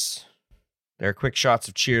cheerleaders. There are quick shots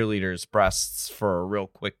of cheerleaders' breasts for a real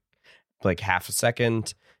quick, like half a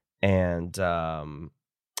second, and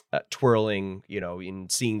twirling, in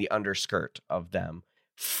seeing the underskirt of them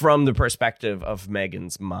from the perspective of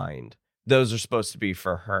Megan's mind. Those are supposed to be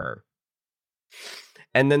for her.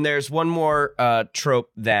 And then there's one more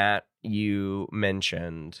trope that you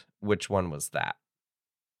mentioned. Which one was that?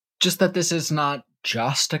 Just that this is not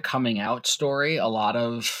just a coming out story. A lot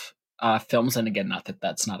of films, and again, not that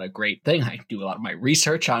that's not a great thing. I do a lot of my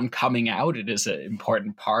research on coming out. It is an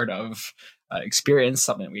important part of experience,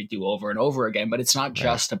 something we do over and over again, but it's not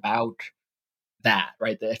just about that,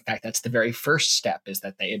 right? In fact, that's the very first step, is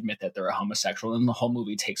that they admit that they're a homosexual, and the whole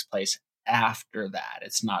movie takes place after that.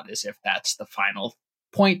 It's not as if that's the final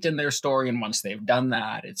point in their story, and once they've done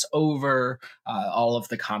that, it's over. All of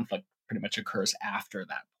the conflict pretty much occurs after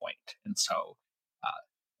that point. And so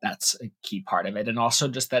that's a key part of it. And also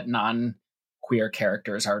just that non-queer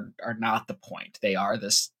characters are not the point. They are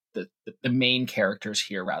the main characters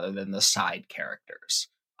here rather than the side characters.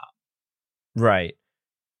 Right.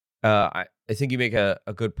 I think you make a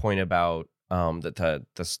good point about that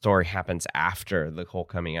the story happens after the whole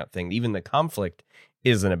coming out thing. Even the conflict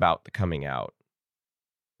isn't about the coming out,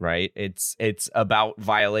 right? It's about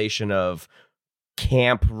violation of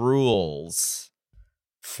camp rules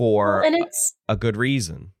for a good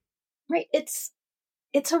reason. Right. It's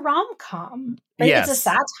a rom-com. Right? Yes. It's a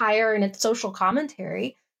satire and it's social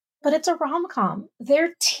commentary, but it's a rom-com.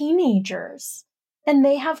 They're teenagers and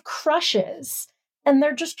they have crushes and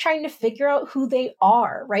they're just trying to figure out who they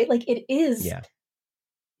are, right? Like it is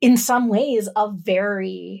in some ways a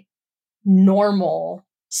very normal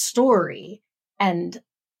story. And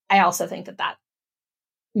I also think that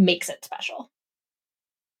makes it special.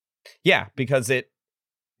 Yeah, because it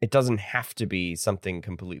doesn't have to be something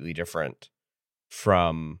completely different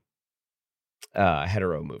from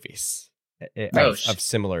hetero movies of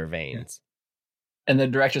similar veins. And the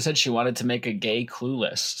director said she wanted to make a gay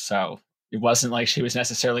Clueless, so it wasn't like she was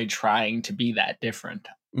necessarily trying to be that different.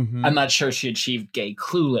 Mm-hmm. I'm not sure she achieved gay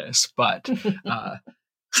Clueless, but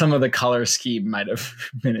some of the color scheme might have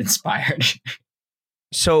been inspired.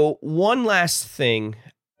 So one last thing,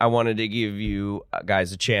 I wanted to give you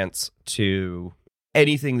guys a chance to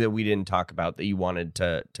anything that we didn't talk about that you wanted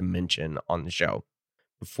to mention on the show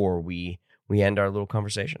before we end our little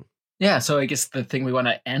conversation. Yeah, so I guess the thing we want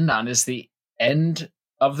to end on is the end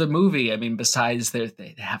of the movie. I mean, besides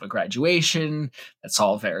they have a graduation, that's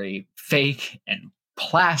all very fake and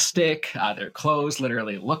plastic. Their clothes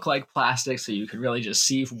literally look like plastic, so you could really just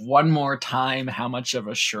see one more time how much of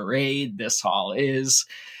a charade this all is.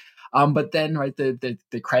 But then, right, the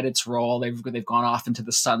credits roll. They've gone off into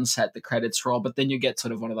the sunset. The credits roll, but then you get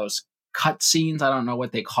sort of one of those cut scenes. I don't know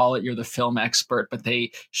what they call it. You're the film expert, but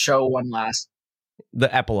they show one last.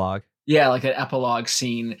 The epilogue. Yeah, like an epilogue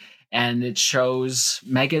scene, and it shows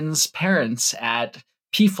Megan's parents at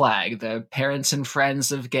PFLAG, the parents and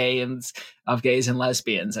friends of gays and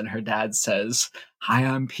lesbians, and her dad says, "Hi,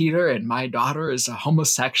 I'm Peter, and my daughter is a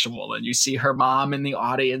homosexual." And you see her mom in the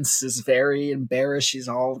audience is very embarrassed. She's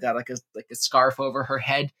all got like a scarf over her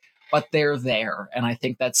head, but they're there. And I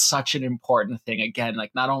think that's such an important thing. Again,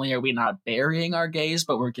 like, not only are we not burying our gays,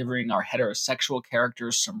 but we're giving our heterosexual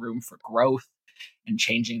characters some room for growth and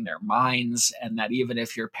changing their minds. And that even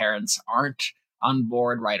if your parents aren't on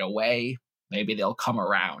board right away, maybe they'll come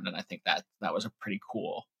around. And I think that was a pretty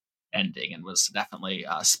cool ending and was definitely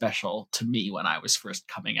special to me when I was first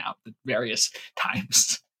coming out at various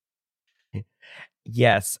times.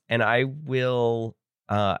 Yes. And I will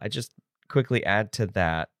I just quickly add to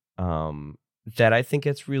that, that I think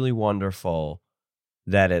it's really wonderful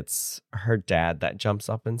that it's her dad that jumps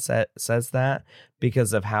up and says that,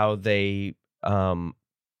 because of how they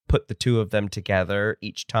put the two of them together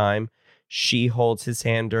each time. She holds his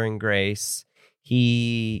hand during Grace.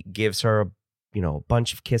 He gives her, a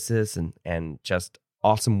bunch of kisses and just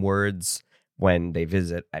awesome words when they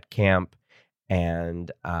visit at camp. And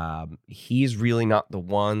he's really not the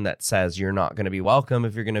one that says you're not going to be welcome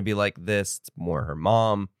if you're going to be like this. It's more her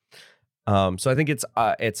mom. So I think it's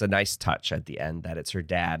a nice touch at the end that it's her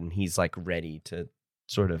dad and he's like ready to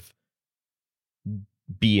sort of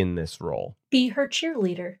be in this role. Be her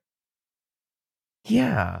cheerleader.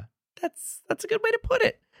 Yeah. That's a good way to put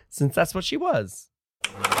it, since that's what she was.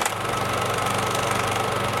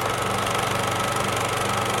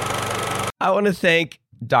 I want to thank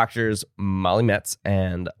Doctors Molly Metz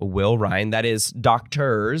and Will Ryan. That is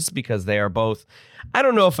doctors, because they are both, I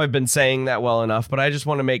don't know if I've been saying that well enough, but I just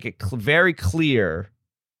want to make it very clear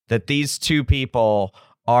that these two people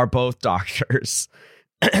are both doctors.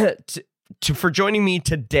 For joining me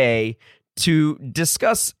today to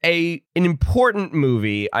discuss an important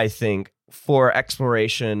movie, I think, for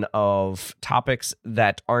exploration of topics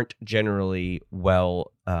that aren't generally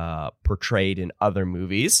well portrayed in other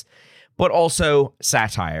movies, but also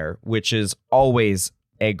satire, which is always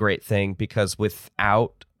a great thing, because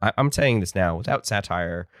I'm saying this now, without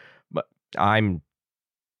satire, but I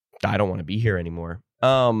don't want to be here anymore.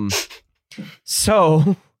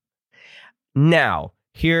 So now,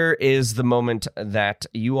 here is the moment that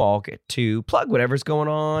you all get to plug whatever's going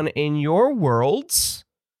on in your worlds.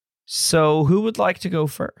 So who would like to go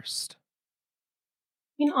first?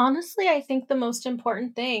 Honestly, I think the most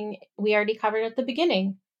important thing we already covered at the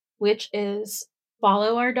beginning, which is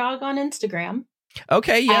follow our dog on Instagram.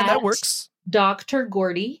 Okay, yeah, that works. Dr.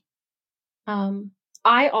 Gordy.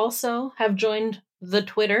 I also have joined the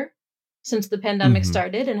Twitter since the pandemic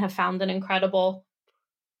started and have found an incredible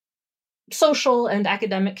social and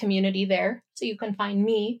academic community there. So you can find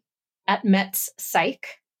me at Metz Psych.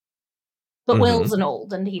 But Will's an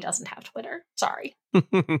old and he doesn't have Twitter. Sorry.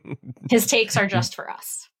 His takes are just for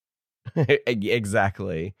us.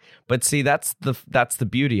 Exactly. But see, that's the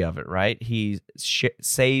beauty of it, right? He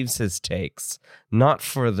saves his takes, not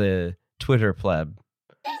for the Twitter pleb,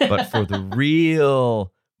 but for the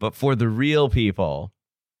real people.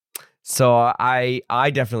 So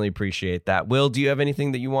I definitely appreciate that. Will, do you have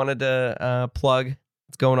anything that you wanted to plug?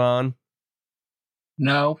 What's going on?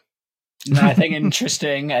 No, nothing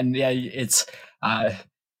interesting. And yeah, it's I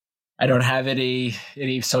don't have any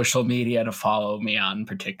social media to follow me on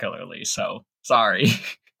particularly. So sorry.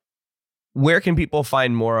 Where can people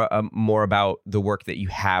find more about the work that you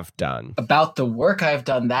have done? About the work I've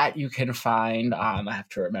done, that you can find on, I have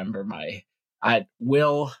to remember at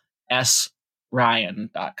willsryan.com.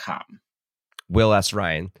 Will S.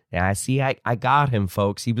 Ryan. Yeah, I see. I got him,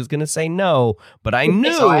 folks. He was going to say no, but I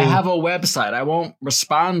knew. So I have a website. I won't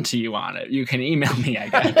respond to you on it. You can email me, I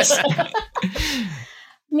guess.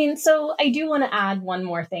 So I do want to add one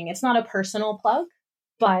more thing. It's not a personal plug,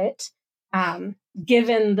 but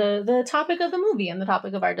given the topic of the movie and the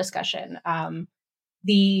topic of our discussion,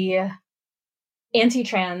 the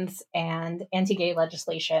anti-trans and anti-gay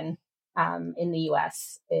legislation in the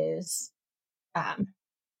U.S. is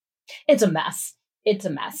it's a mess. It's a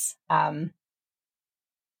mess.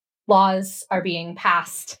 Laws are being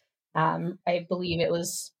passed. I believe it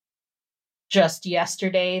was just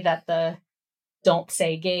yesterday that the Don't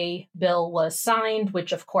Say Gay bill was signed,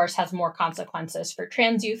 which of course has more consequences for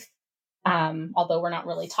trans youth. Although we're not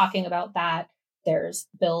really talking about that. There's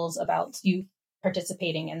bills about youth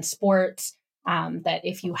participating in sports, that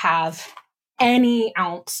if you have any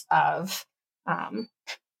ounce of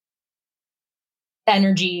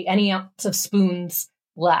energy, any ounce of spoons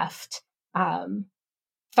left,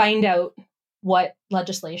 find out what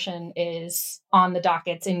legislation is on the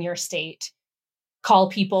dockets in your state. Call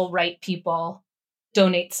people, write people,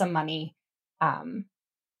 donate some money.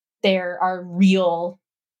 There are real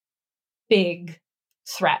big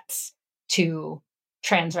threats to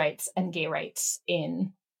trans rights and gay rights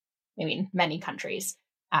in, many countries.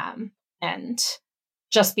 And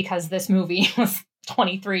just because this movie was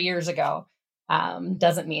 23 years ago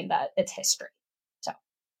doesn't mean that it's history. So,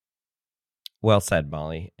 well said,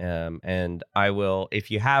 Molly. And I will,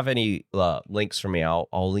 if you have any links for me, I'll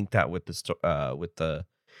link that with the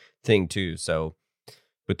thing too. So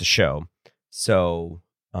with the show. So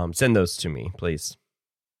send those to me, please.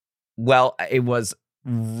 Well, it was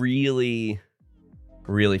really,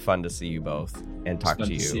 really fun to see you both and talk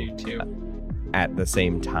to you at the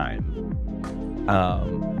same time.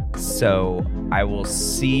 So I will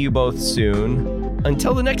see you both soon.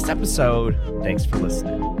 Until the next episode, thanks for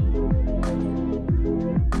listening.